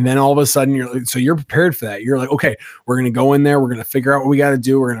different. And then all of a sudden you're prepared for that. You're like, okay, we're going to go in there. We're going to figure out what we got to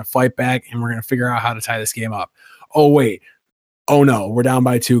do. We're going to fight back and we're going to figure out how to tie this game up. Oh, wait. Oh no, we're down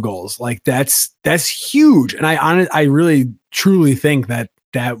by 2 goals. Like that's huge. And I really truly think that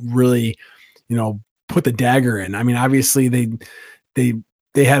really, put the dagger in. I mean, obviously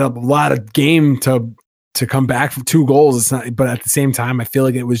they had a lot of game to come back from 2 goals. It's not, but at the same time, I feel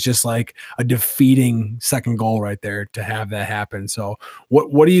like it was just like a defeating second goal right there to have that happen. So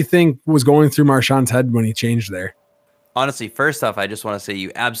what do you think was going through Marchand's head when he changed there? Honestly, first off, I just want to say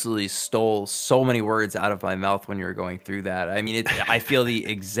you absolutely stole so many words out of my mouth when you were going through that. I mean, I feel the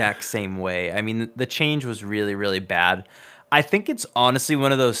exact same way. I mean, the change was really, really bad. I think it's honestly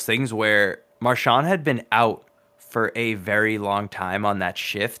one of those things where Marchand had been out for a very long time on that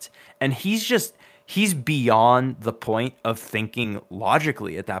shift, and he's beyond the point of thinking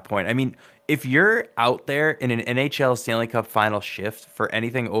logically at that point. I mean, if you're out there in an NHL Stanley Cup final shift for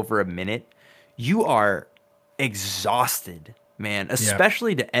anything over a minute, you are exhausted, man,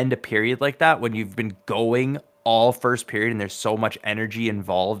 especially to end a period like that when you've been going all first period and there's so much energy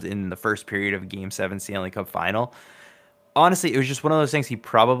involved in the first period of a Game 7 Stanley Cup final. Honestly, it was just one of those things. He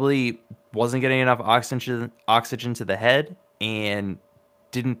probably wasn't getting enough oxygen to the head and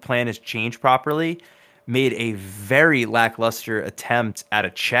didn't plan his change properly, made a very lackluster attempt at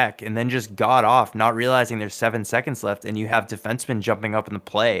a check, and then just got off, not realizing there's 7 seconds left, and you have defensemen jumping up in the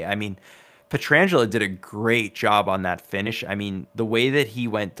play. I mean, Pietrangelo did a great job on that finish. I mean, the way that he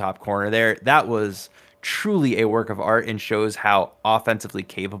went top corner there, that was truly a work of art and shows how offensively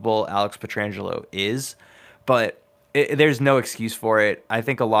capable Alex Pietrangelo is. But there's no excuse for it. I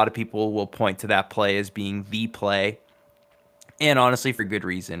think a lot of people will point to that play as being the play. And honestly, for good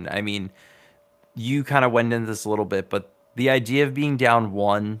reason. I mean, you kind of went into this a little bit, but the idea of being down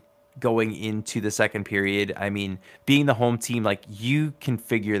 1 going into the second period, I mean, being the home team, like you can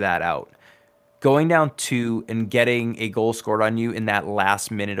figure that out. Going down 2 and getting a goal scored on you in that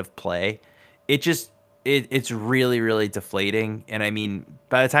last minute of play, it's really, really deflating. And I mean,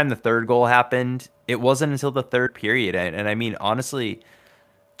 by the time the third goal happened, it wasn't until the third period. And I mean, honestly,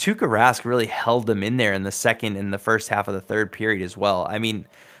 Tuukka Rask really held them in there in the second and the first half of the third period as well. I mean,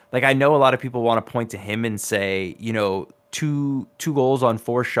 like I know a lot of people want to point to him and say, two goals on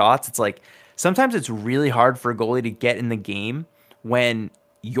 4 shots. It's like sometimes it's really hard for a goalie to get in the game when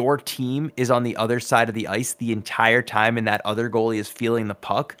your team is on the other side of the ice the entire time and that other goalie is feeling the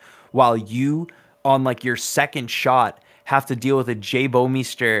puck, while you on like your second shot have to deal with a Jay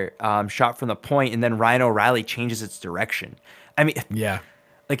Bouwmeester shot from the point, and then Ryan O'Reilly changes its direction. I mean, yeah.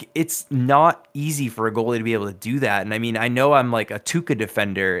 Like, it's not easy for a goalie to be able to do that. And I mean, I know I'm like a Tuukka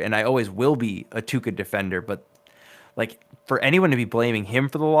defender, and I always will be a Tuukka defender, but like for anyone to be blaming him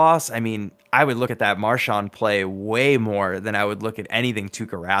for the loss, I mean, I would look at that Marchand play way more than I would look at anything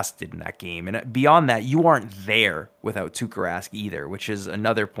Tuukka Rask did in that game. And beyond that, you aren't there without Tuukka Rask either, which is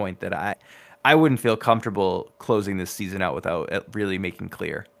another point that I wouldn't feel comfortable closing this season out without it really making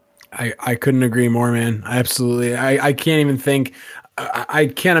clear. I couldn't agree more, man. Absolutely. I can't even think. I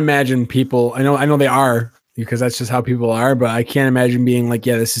can't imagine people. I know they are, because that's just how people are. But I can't imagine being like,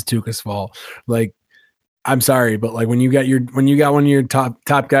 yeah, this is Tuukka's fault. Like, I'm sorry, but like when you got one of your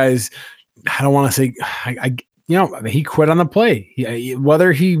top guys, I don't want to say, he quit on the play.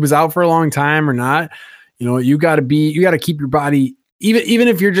 Whether he was out for a long time or not, you got to keep your body, even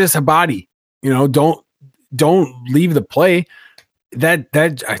if you're just a body. Don't leave the play.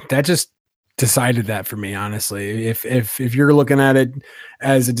 That just decided that for me, honestly. If you're looking at it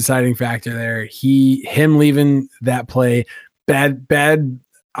as a deciding factor there, him leaving that play, bad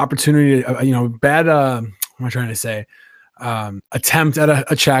opportunity, bad what am I trying to say? Attempt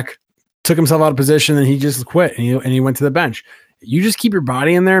at a check, took himself out of position, and he just quit and he went to the bench. You just keep your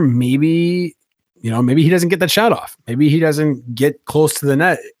body in there, maybe maybe he doesn't get that shot off. Maybe he doesn't get close to the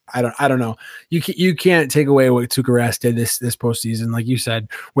net. I don't know. You can't take away what Tuukka Rask did this postseason. Like you said,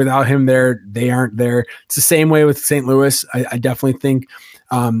 without him there, they aren't there. It's the same way with St. Louis. I definitely think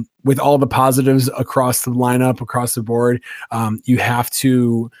with all the positives across the lineup, across the board, you have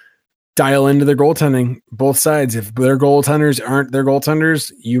to dial into their goaltending, both sides. If their goaltenders aren't their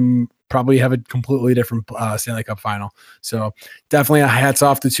goaltenders, you probably have a completely different Stanley Cup final. So definitely a hats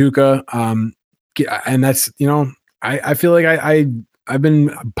off to Tuukka. And that's, I feel like I've been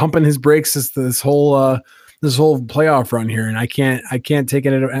pumping his brakes this whole playoff run here, and I can't take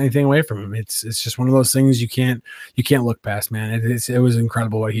anything away from him. It's just one of those things you can't look past, man. It was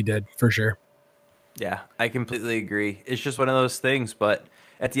incredible what he did, for sure. Yeah, I completely agree. It's just one of those things, but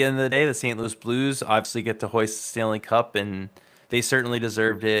at the end of the day, the St. Louis Blues obviously get to hoist the Stanley Cup, and they certainly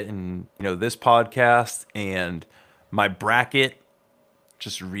deserved it. And this podcast and my bracket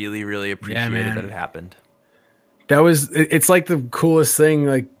just really, really appreciated that it happened. It's like the coolest thing.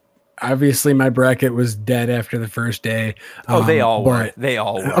 Like, obviously my bracket was dead after the first day. They all were. They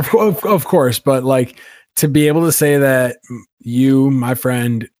all were. Of course. But like, to be able to say that you, my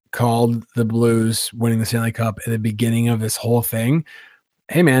friend, called the Blues winning the Stanley Cup at the beginning of this whole thing.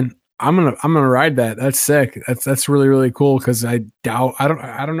 Hey man, I'm gonna ride that. That's sick. That's really, really cool. Cause I don't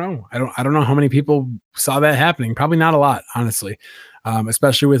know. I don't know how many people saw that happening. Probably not a lot, honestly.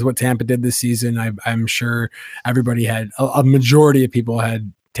 Especially with what Tampa did this season. I'm sure everybody had a majority of people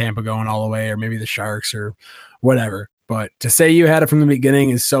had Tampa going all the way, or maybe the Sharks or whatever. But to say you had it from the beginning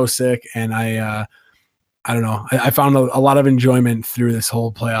is so sick. And I don't know. I found a lot of enjoyment through this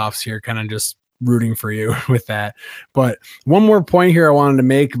whole playoffs here, kind of just rooting for you with that. But one more point here I wanted to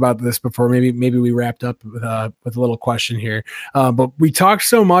make about this before maybe we wrapped up with a little question here. But we talked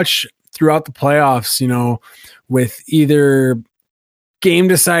so much throughout the playoffs, with either game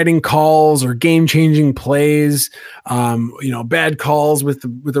deciding calls or game changing plays, bad calls with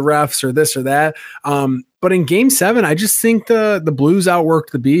the refs or this or that. But in Game 7, I just think the Blues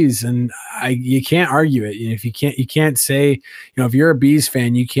outworked the Bees, and you can't argue it. If you can't say, if you're a Bees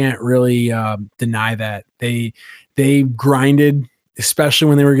fan, you can't really deny that they grinded, especially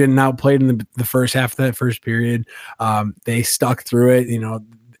when they were getting outplayed in the first half of that first period. They stuck through it.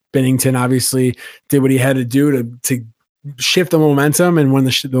 Binnington obviously did what he had to do to shift the momentum, and when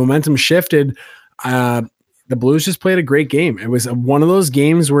the momentum shifted, the Blues just played a great game. It was one of those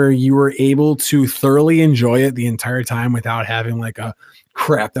games where you were able to thoroughly enjoy it the entire time without having like a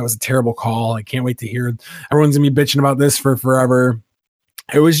crap, that was a terrible call. I can't wait to hear everyone's gonna be bitching about this for forever.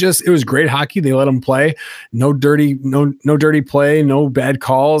 It was great hockey. They let them play. No dirty play, no bad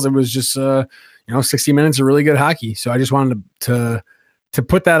calls. It was just 60 minutes of really good hockey. So I just wanted to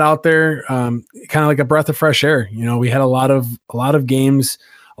put that out there, kind of like a breath of fresh air. We had a lot of games,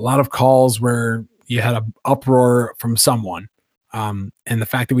 a lot of calls where you had an uproar from someone. And the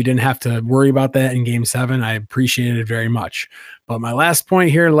fact that we didn't have to worry about that in Game 7, I appreciated it very much. But my last point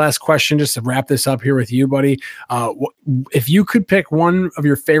here, last question, just to wrap this up here with you, buddy. If you could pick one of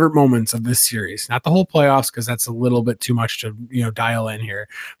your favorite moments of this series, not the whole playoffs, because that's a little bit too much to dial in here,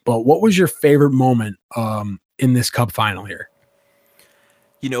 but what was your favorite moment in this Cup final here?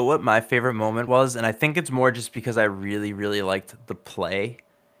 You know what my favorite moment was? And I think it's more just because I really, really liked the play.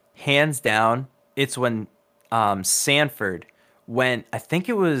 Hands down, it's when Sanford went, I think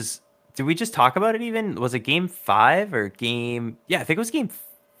it was, did we just talk about it even? Was it Game 5 or Game? Yeah, I think it was Game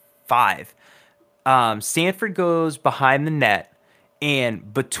 5. Sanford goes behind the net,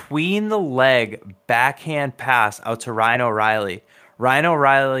 and between the leg backhand pass out to Ryan O'Reilly. Ryan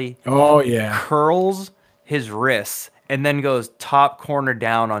O'Reilly curls his wrists and then goes top corner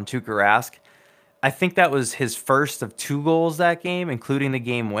down on Tuukka Rask. I think that was his first of 2 goals that game, including the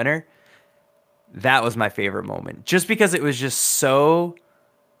game winner. That was my favorite moment, just because it was just so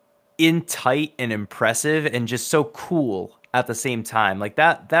in tight and impressive and just so cool at the same time. Like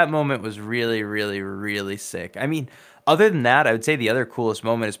that moment was really, really, really sick. I mean, other than that, I would say the other coolest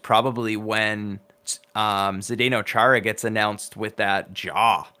moment is probably when Zdeno Chara gets announced with that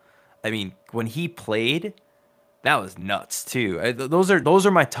jaw. I mean, when he played, that was nuts too. Those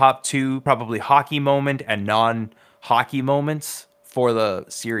are my top 2 probably hockey moment and non-hockey moments for the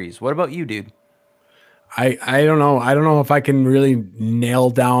series. What about you, dude? I don't know. I don't know if I can really nail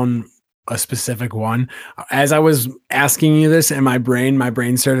down a specific one. As I was asking you this in my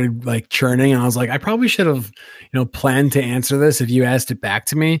brain started like churning, and I was like, I probably should have, planned to answer this if you asked it back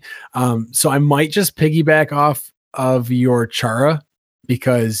to me. So I might just piggyback off of your Chara,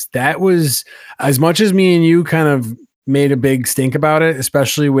 because that was, as much as me and you kind of made a big stink about it,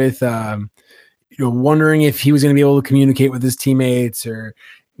 especially with, wondering if he was going to be able to communicate with his teammates or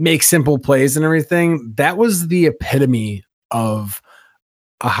make simple plays and everything. That was the epitome of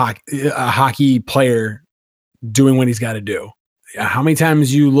a hockey player doing what he's got to do. How many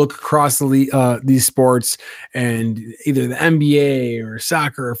times you look across these sports, and either the NBA or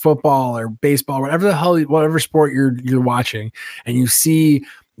soccer or football or baseball, whatever sport you're watching, and you see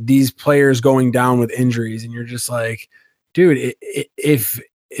these players going down with injuries, and you're just like, dude,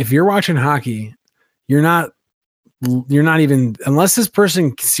 if you're watching hockey, you're not even, unless this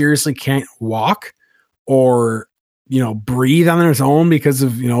person seriously can't walk or breathe on their own because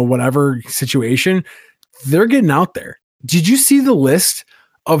of whatever situation, they're getting out there. Did you see the list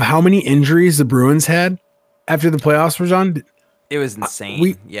of how many injuries the Bruins had after the playoffs were done? It was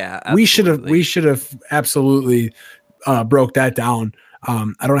insane. We should have absolutely broke that down.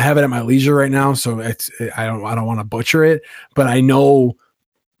 I don't have it at my leisure right now, so I don't want to butcher it, but I know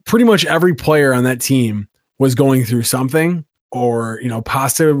pretty much every player on that team was going through something, or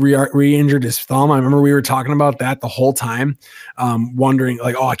Pasta re-injured his thumb. I remember we were talking about that the whole time, wondering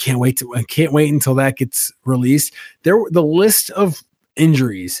like, I can't wait until that gets released. The list of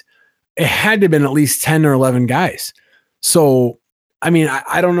injuries, it had to have been at least 10 or 11 guys. So, I mean,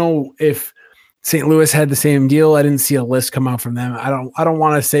 I don't know if St. Louis had the same deal. I didn't see a list come out from them. I don't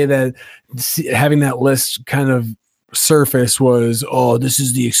want to say that having that list kind of surface was, this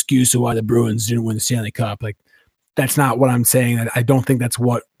is the excuse of why the Bruins didn't win the Stanley Cup. Like, that's not what I'm saying. I don't think that's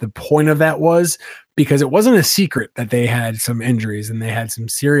what the point of that was, because it wasn't a secret that they had some injuries and they had some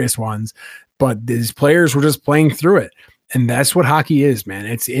serious ones, but these players were just playing through it. And that's what hockey is, man.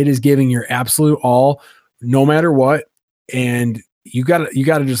 It is giving your absolute all, no matter what. And you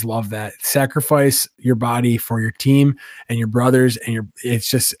gotta just love that. Sacrifice your body for your team and your brothers, and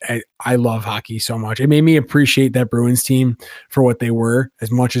I love hockey so much. It made me appreciate that Bruins team for what they were,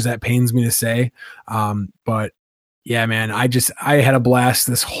 as much as that pains me to say. But yeah, man, I had a blast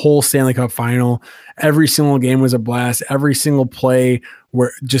this whole Stanley Cup final. Every single game was a blast. Every single play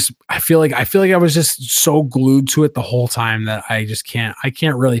I feel like I was just so glued to it the whole time that I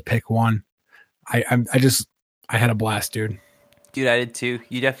can't really pick one. I had a blast, dude. Dude, I did too.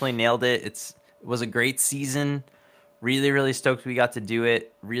 You definitely nailed it. It was a great season. Really, really stoked we got to do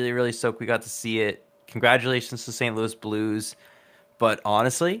it. Really, really stoked we got to see it. Congratulations to St. Louis Blues. But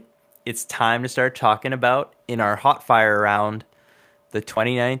honestly, it's time to start talking about, in our hot fire round, the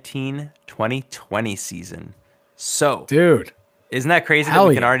 2019-2020 season. So, dude, isn't that crazy that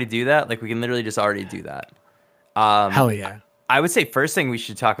we can already do that? Like, we can literally just already do that. Hell yeah. I would say first thing we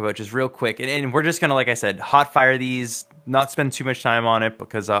should talk about, just real quick, and we're just going to, like I said, hot fire these, not spend too much time on it,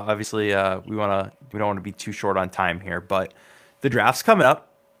 because obviously we don't want to be too short on time here, but the draft's coming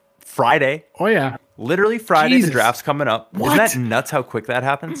up Friday. Oh yeah. Literally Friday. Jesus. The draft's coming up. What? Isn't that nuts how quick that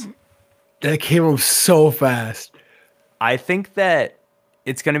happens? That came up so fast. I think that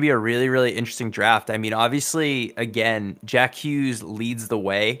it's going to be a really, really interesting draft. I mean, obviously, again, Jack Hughes leads the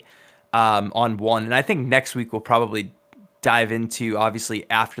way on one. And I think next week we'll probably dive into, obviously,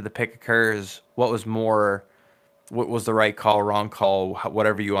 after the pick occurs, what was the right call, wrong call,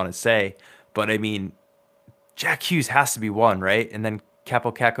 whatever you want to say. But, I mean, Jack Hughes has to be one, right? And then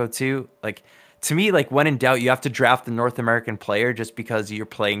Kaapo Kakko too. Like, to me, like, when in doubt, you have to draft the North American player just because you're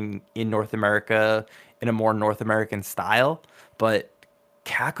playing in North America in a more North American style. But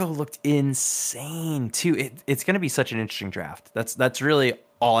Kakko looked insane too. It's going to be such an interesting draft. That's really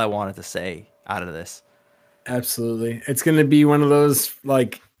all I wanted to say out of this. Absolutely. It's going to be one of those,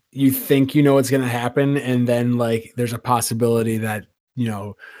 like, you think you know what's going to happen, and then, like, there's a possibility that,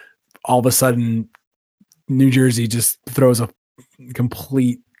 all of a sudden New Jersey just throws a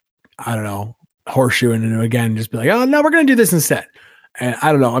complete, I don't know, horseshoe into it again, just be like, oh no, we're gonna do this instead. And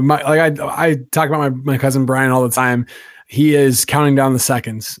I don't know. I talk about my cousin Brian all the time. He is counting down the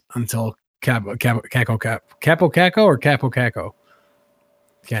seconds until Kaapo Kakko.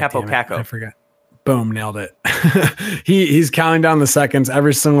 I forgot. Boom, nailed it. He's counting down the seconds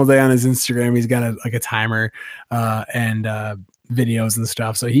every single day on his Instagram. He's got a timer and videos and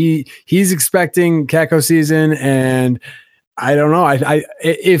stuff. So he's expecting Kakko season, and I don't know.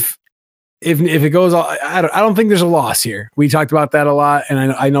 If it goes, I don't think there's a loss here. We talked about that a lot,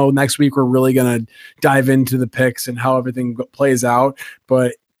 and I know next week we're really going to dive into the picks and how everything plays out.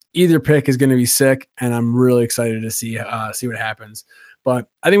 But either pick is going to be sick, and I'm really excited to see what happens. But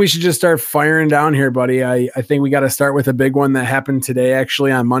I think we should just start firing down here, buddy. I think we got to start with a big one that happened today,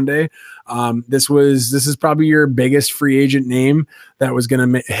 actually on Monday. This is probably your biggest free agent name that was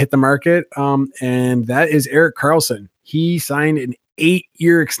going to hit the market, and that is Erik Karlsson. He signed an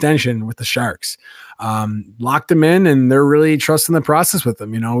 8-year extension with the Sharks. Locked him in, and they're really trusting the process with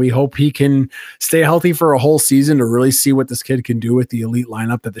him. We hope he can stay healthy for a whole season to really see what this kid can do with the elite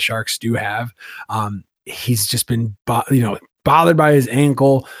lineup that the Sharks do have. He's just been, bothered by his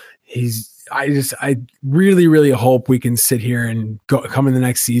ankle. I really, really hope we can sit here and come in the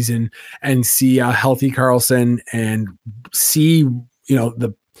next season and see a healthy Karlsson and see,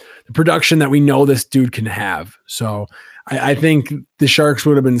 the production that we know this dude can have. So I think the Sharks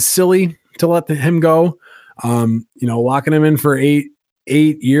would have been silly to let him go. Locking him in for eight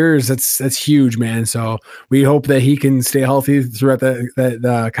years, that's huge, man. So we hope that he can stay healthy throughout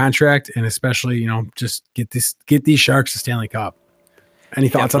the contract, and especially, just get these Sharks a Stanley Cup. Any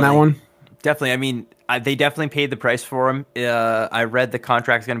thoughts on that one? Definitely. I mean, they definitely paid the price for him. I read the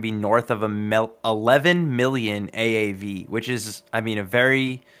contract's going to be north of 11 million AAV, which is, a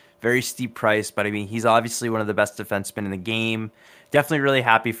very, very steep price. But he's obviously one of the best defensemen in the game. Definitely really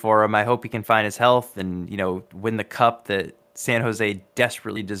happy for him. I hope he can find his health and, win the cup that San Jose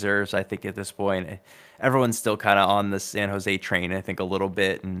desperately deserves. I think at this point, everyone's still kind of on the San Jose train, I think, a little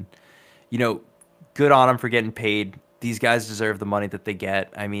bit. And, good on him for getting paid. These guys deserve the money that they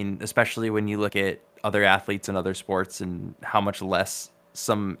get. Especially when you look at other athletes in other sports and how much less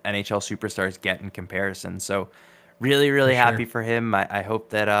some NHL superstars get in comparison. So really, really happy for him. I hope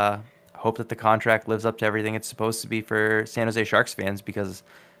that the contract lives up to everything it's supposed to be for San Jose Sharks fans, because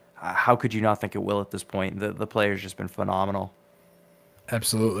how could you not think it will at this point? The player's just been phenomenal.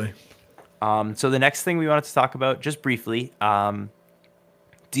 Absolutely. So the next thing we wanted to talk about, just briefly, Dion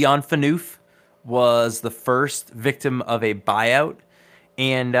Phaneuf was the first victim of a buyout.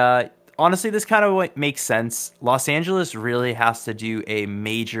 And honestly, this kind of makes sense. Los Angeles really has to do a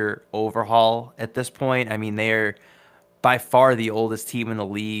major overhaul at this point. They're by far the oldest team in the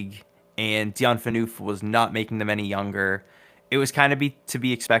league, and Dion Phaneuf was not making them any younger. It was kind of to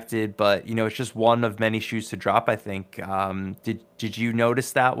be expected, but it's just one of many shoes to drop, I think. Did you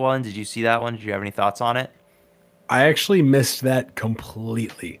notice that one? Did you see that one? Did you have any thoughts on it? I actually missed that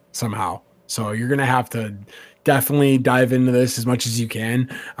completely somehow. So you're gonna have to definitely dive into this as much as you can.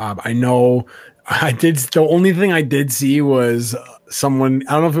 I know I did. The only thing I did see was someone.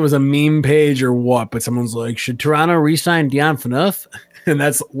 I don't know if it was a meme page or what, but someone's like, "Should Toronto re-sign Dion Phaneuf?" And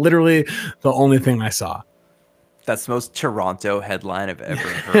that's literally the only thing I saw. That's the most Toronto headline I've ever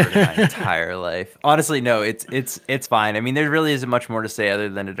heard in my entire life. Honestly, no, it's fine. There really isn't much more to say other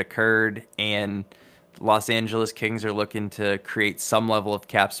than it occurred, and Los Angeles Kings are looking to create some level of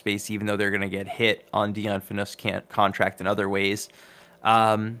cap space, even though they're going to get hit on Dion Phaneuf's contract in other ways.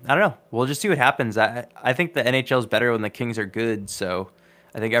 I don't know. We'll just see what happens. I think the NHL is better when the Kings are good, so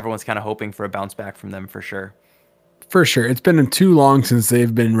I think everyone's kind of hoping for a bounce back from them for sure. For sure. It's been too long since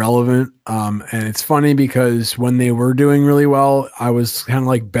they've been relevant. And it's funny because when they were doing really well, I was kind of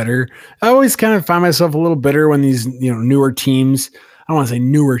like bitter. I always kind of find myself a little bitter when these, newer teams, I don't want to say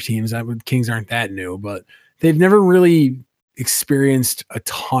newer teams, Kings aren't that new, but they've never really experienced a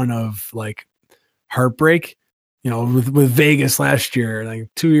ton of like heartbreak, with Vegas last year, like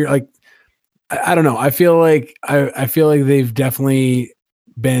 2 years, like, I don't know. I feel like they've definitely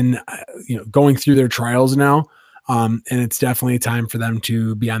been, going through their trials now. And it's definitely time for them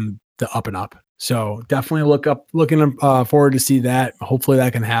to be on the up and up. So definitely looking forward to see that. Hopefully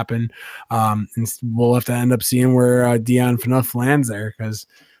that can happen. And we'll have to end up seeing where Dion Phaneuf lands there, because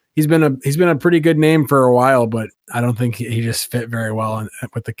he's been a pretty good name for a while, but I don't think he just fit very well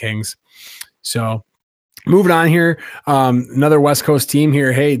with the Kings. So moving on here, another West Coast team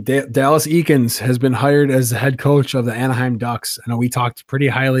here. Hey, Dallas Eakins has been hired as the head coach of the Anaheim Ducks. I know we talked pretty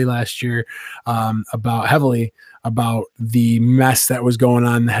highly last year about the mess that was going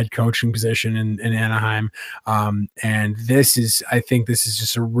on in the head coaching position in Anaheim. And I think this is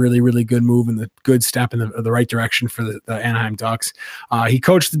just a really, really good move and a good step in the right direction for the Anaheim Ducks. He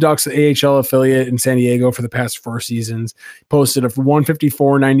coached the Ducks AHL affiliate in San Diego for the past 4 seasons, posted a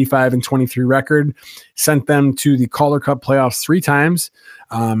 154, 95, and 23 record, sent them to the Calder Cup playoffs 3 times.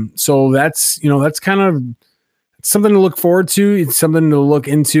 So that's kind of something to look forward to. It's something to look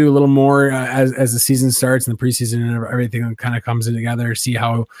into a little more as the season starts and the preseason and everything kind of comes in together, see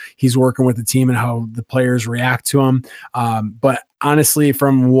how he's working with the team and how the players react to him. But honestly,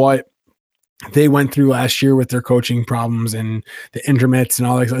 from what they went through last year with their coaching problems and the intermits and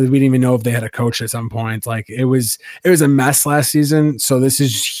all that. We didn't even know if they had a coach at some point. Like it was a mess last season. So this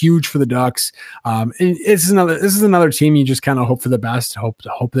is huge for the Ducks. And this is another team you just kind of hope for the best. Hope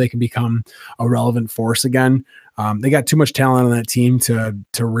they can become a relevant force again. They got too much talent on that team to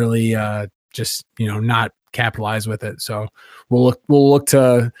really just not capitalize with it. So we'll look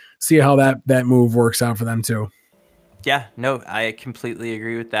to see how that move works out for them too. Yeah, no, I completely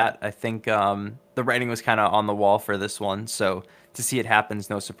agree with that. I think the writing was kind of on the wall for this one, so to see it happen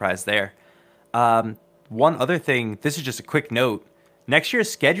is no surprise there. One other thing, this is just a quick note. Next year's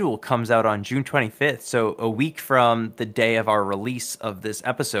schedule comes out on June 25th, so a week from the day of our release of this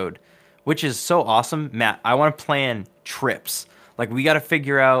episode, which is so awesome. Matt, I want to plan trips. Like, we got to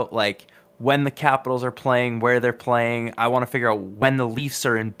figure out, like, when the Capitals are playing, where they're playing. I want to figure out when the Leafs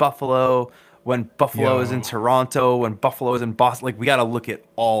are in Buffalo, when Buffalo is in Toronto, when Buffalo is in Boston. Like, we got to look at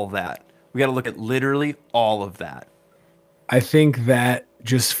all that. We got to look at literally all of that. I think that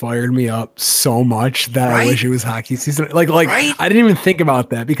just fired me up so much that I wish it was hockey season. Like right? I didn't even think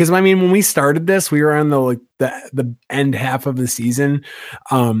about that because I mean, when we started this, we were on the end half of the season.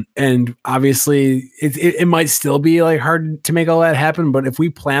 And obviously it might still be like hard to make all that happen, but if we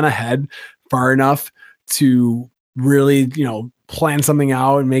plan ahead far enough to really, plan something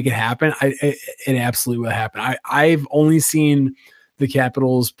out and make it happen, it absolutely will happen. I've only seen the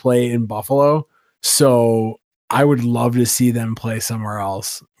Capitals play in Buffalo, so I would love to see them play somewhere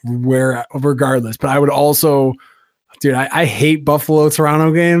else, regardless. But I would also, dude, I hate Buffalo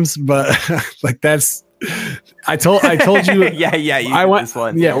Toronto games, but like I told you, I went this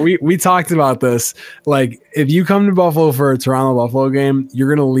one. Yeah, we talked about this. Like, if you come to Buffalo for a Toronto Buffalo game,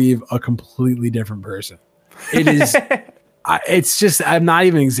 you're gonna leave a completely different person. It is. It's just, I'm not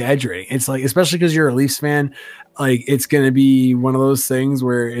even exaggerating. It's like, especially because you're a Leafs fan, like it's going to be one of those things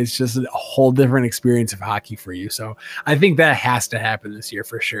where it's just a whole different experience of hockey for you. So I think that has to happen this year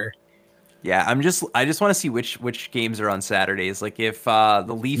for sure. Yeah, I just want to see which games are on Saturdays. Like if the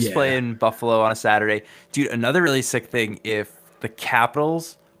Leafs play in Buffalo on a Saturday, dude. Another really sick thing, if the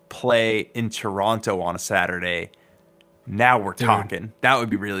Capitals play in Toronto on a Saturday, now we're talking. That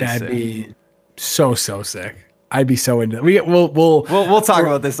would be really sick. That'd be so sick. I'd be so into it. We'll talk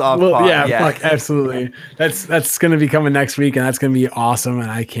about this off pod. Yeah, fuck, absolutely. That's going to be coming next week, and that's going to be awesome,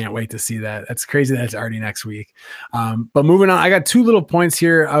 and I can't wait to see that. That's crazy that it's already next week. But moving on, I got two little points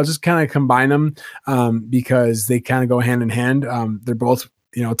here. I'll just kind of combine them because they kind of go hand in hand. They're both,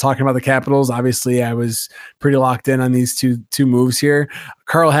 talking about the Capitals. Obviously, I was pretty locked in on these two moves here.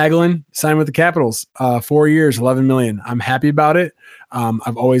 Carl Hagelin signed with the Capitals, 4 years, $11 million. I'm happy about it.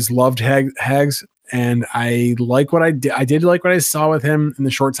 I've always loved Hags. And I like what I did. I did like what I saw with him in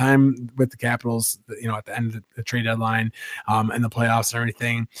the short time with the Capitals, at the end of the trade deadline and the playoffs and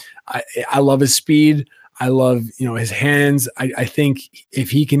everything. I love his speed. I love, his hands. I think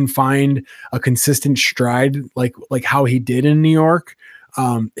if he can find a consistent stride, like how he did in New York,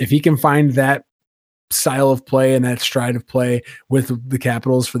 if he can find that style of play and that stride of play with the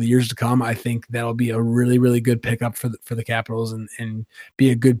Capitals for the years to come, I think that'll be a really, really good pickup for the Capitals and be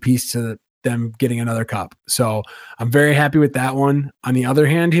a good piece to them getting another cup. So I'm very happy with that one. On the other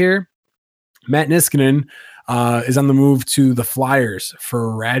hand here, Matt Niskanen is on the move to the Flyers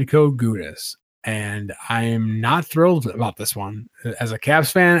for Radko Gudas. And I'm not thrilled about this one. As a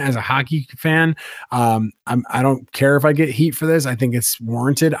Caps fan, as a hockey fan, I don't care if I get heat for this. I think it's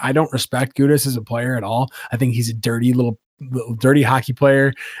warranted. I don't respect Gudas as a player at all. I think he's a dirty hockey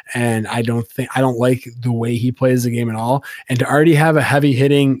player, and I don't like the way he plays the game at all. And to already have a heavy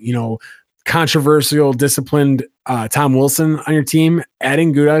hitting, controversial, disciplined Tom Wilson on your team,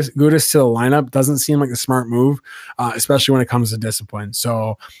 adding Gudas to the lineup doesn't seem like a smart move, especially when it comes to discipline.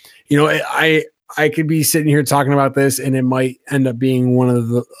 So, I could be sitting here talking about this, and it might end up being one of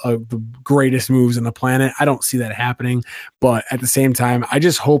the greatest moves on the planet. I don't see that happening, but at the same time, I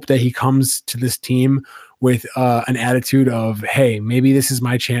just hope that he comes to this team with an attitude of, hey, maybe this is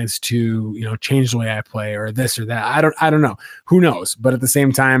my chance to, change the way I play or this or that. I don't know. Who knows? But at the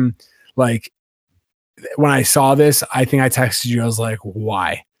same time, like when I saw this, I think I texted you. I was like,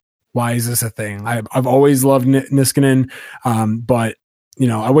 why is this a thing? I've always loved Niskanen, but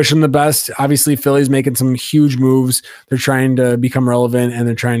I wish him the best. Obviously, Philly's making some huge moves. They're trying to become relevant, and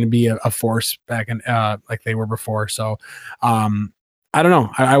they're trying to be a force back in like they were before. So I don't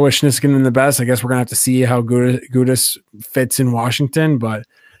know. I wish Niskanen the best. I guess we're gonna have to see how Gudas fits in Washington, but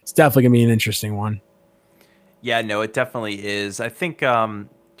it's definitely gonna be an interesting one. Yeah, no, it definitely is. I think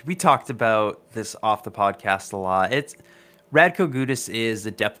we talked about this off the podcast a lot. Radko Gudas is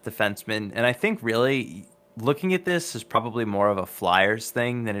a depth defenseman, and I think really looking at this is probably more of a Flyers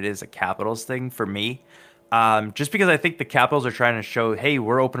thing than it is a Capitals thing for me. Just because I think the Capitals are trying to show, hey,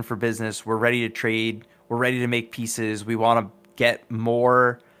 we're open for business. We're ready to trade. We're ready to make pieces. We want to get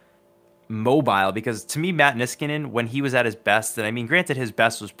more mobile, because to me, Matt Niskanen, when he was at his best, and I mean, granted, his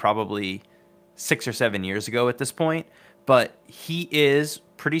best was probably 6 or 7 years ago at this point, but he is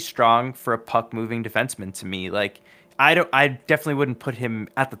pretty strong for a puck moving defenseman to me. Like, I definitely wouldn't put him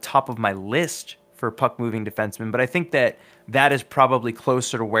at the top of my list for puck moving defenseman, but I think that is probably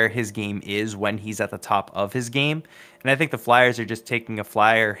closer to where his game is when he's at the top of his game. And I think the Flyers are just taking a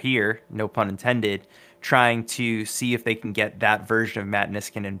flyer here, no pun intended, trying to see if they can get that version of Matt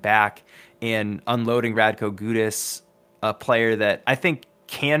Niskanen back, and unloading Radko Gudas, a player that I think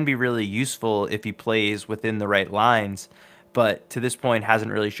can be really useful if he plays within the right lines, but to this point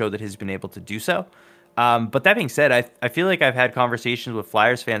hasn't really showed that he's been able to do so. But that being said, I feel like I've had conversations with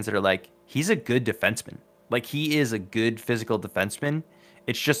Flyers fans that are like, he's a good defenseman. Like, he is a good physical defenseman.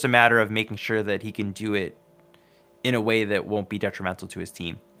 It's just a matter of making sure that he can do it in a way that won't be detrimental to his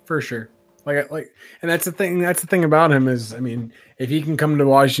team. For sure. Like, and that's the thing. That's the thing about him is, I mean, if he can come to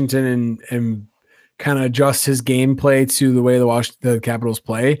Washington and kind of adjust his gameplay to the way the Capitals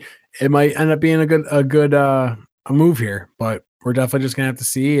play, it might end up being a good move here. But we're definitely just gonna have to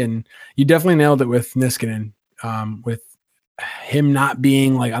see. And you definitely nailed it with Niskanen, with him not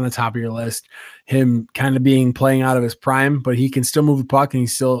being like on the top of your list, him kind of playing out of his prime, but he can still move the puck, and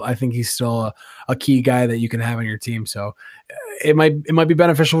I think he's still a key guy that you can have on your team. So it might be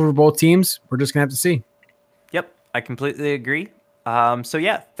beneficial for both teams. We're just gonna have to see. Yep, I completely agree. So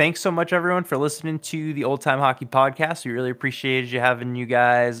yeah, thanks so much everyone for listening to the Old Time Hockey Podcast. We really appreciated you having you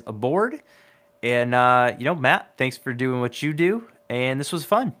guys aboard. And Matt, thanks for doing what you do. And this was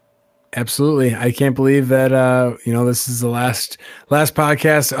fun. Absolutely. I can't believe that, this is the last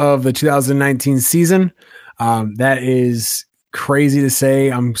podcast of the 2019 season. That is crazy to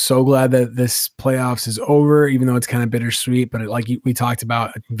say. I'm so glad that this playoffs is over, even though it's kind of bittersweet, but like we talked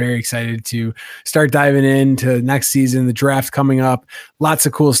about, I'm very excited to start diving into next season, the draft coming up, lots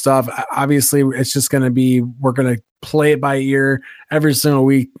of cool stuff. Obviously it's just going to be, we're going to play it by ear every single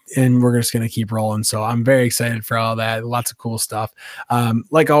week, and we're just going to keep rolling. So I'm very excited for all that. Lots of cool stuff.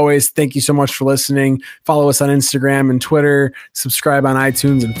 Like always, thank you so much for listening. Follow us on Instagram and Twitter, subscribe on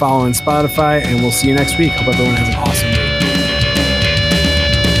iTunes, and follow on Spotify, and we'll see you next week. Hope everyone has an awesome day.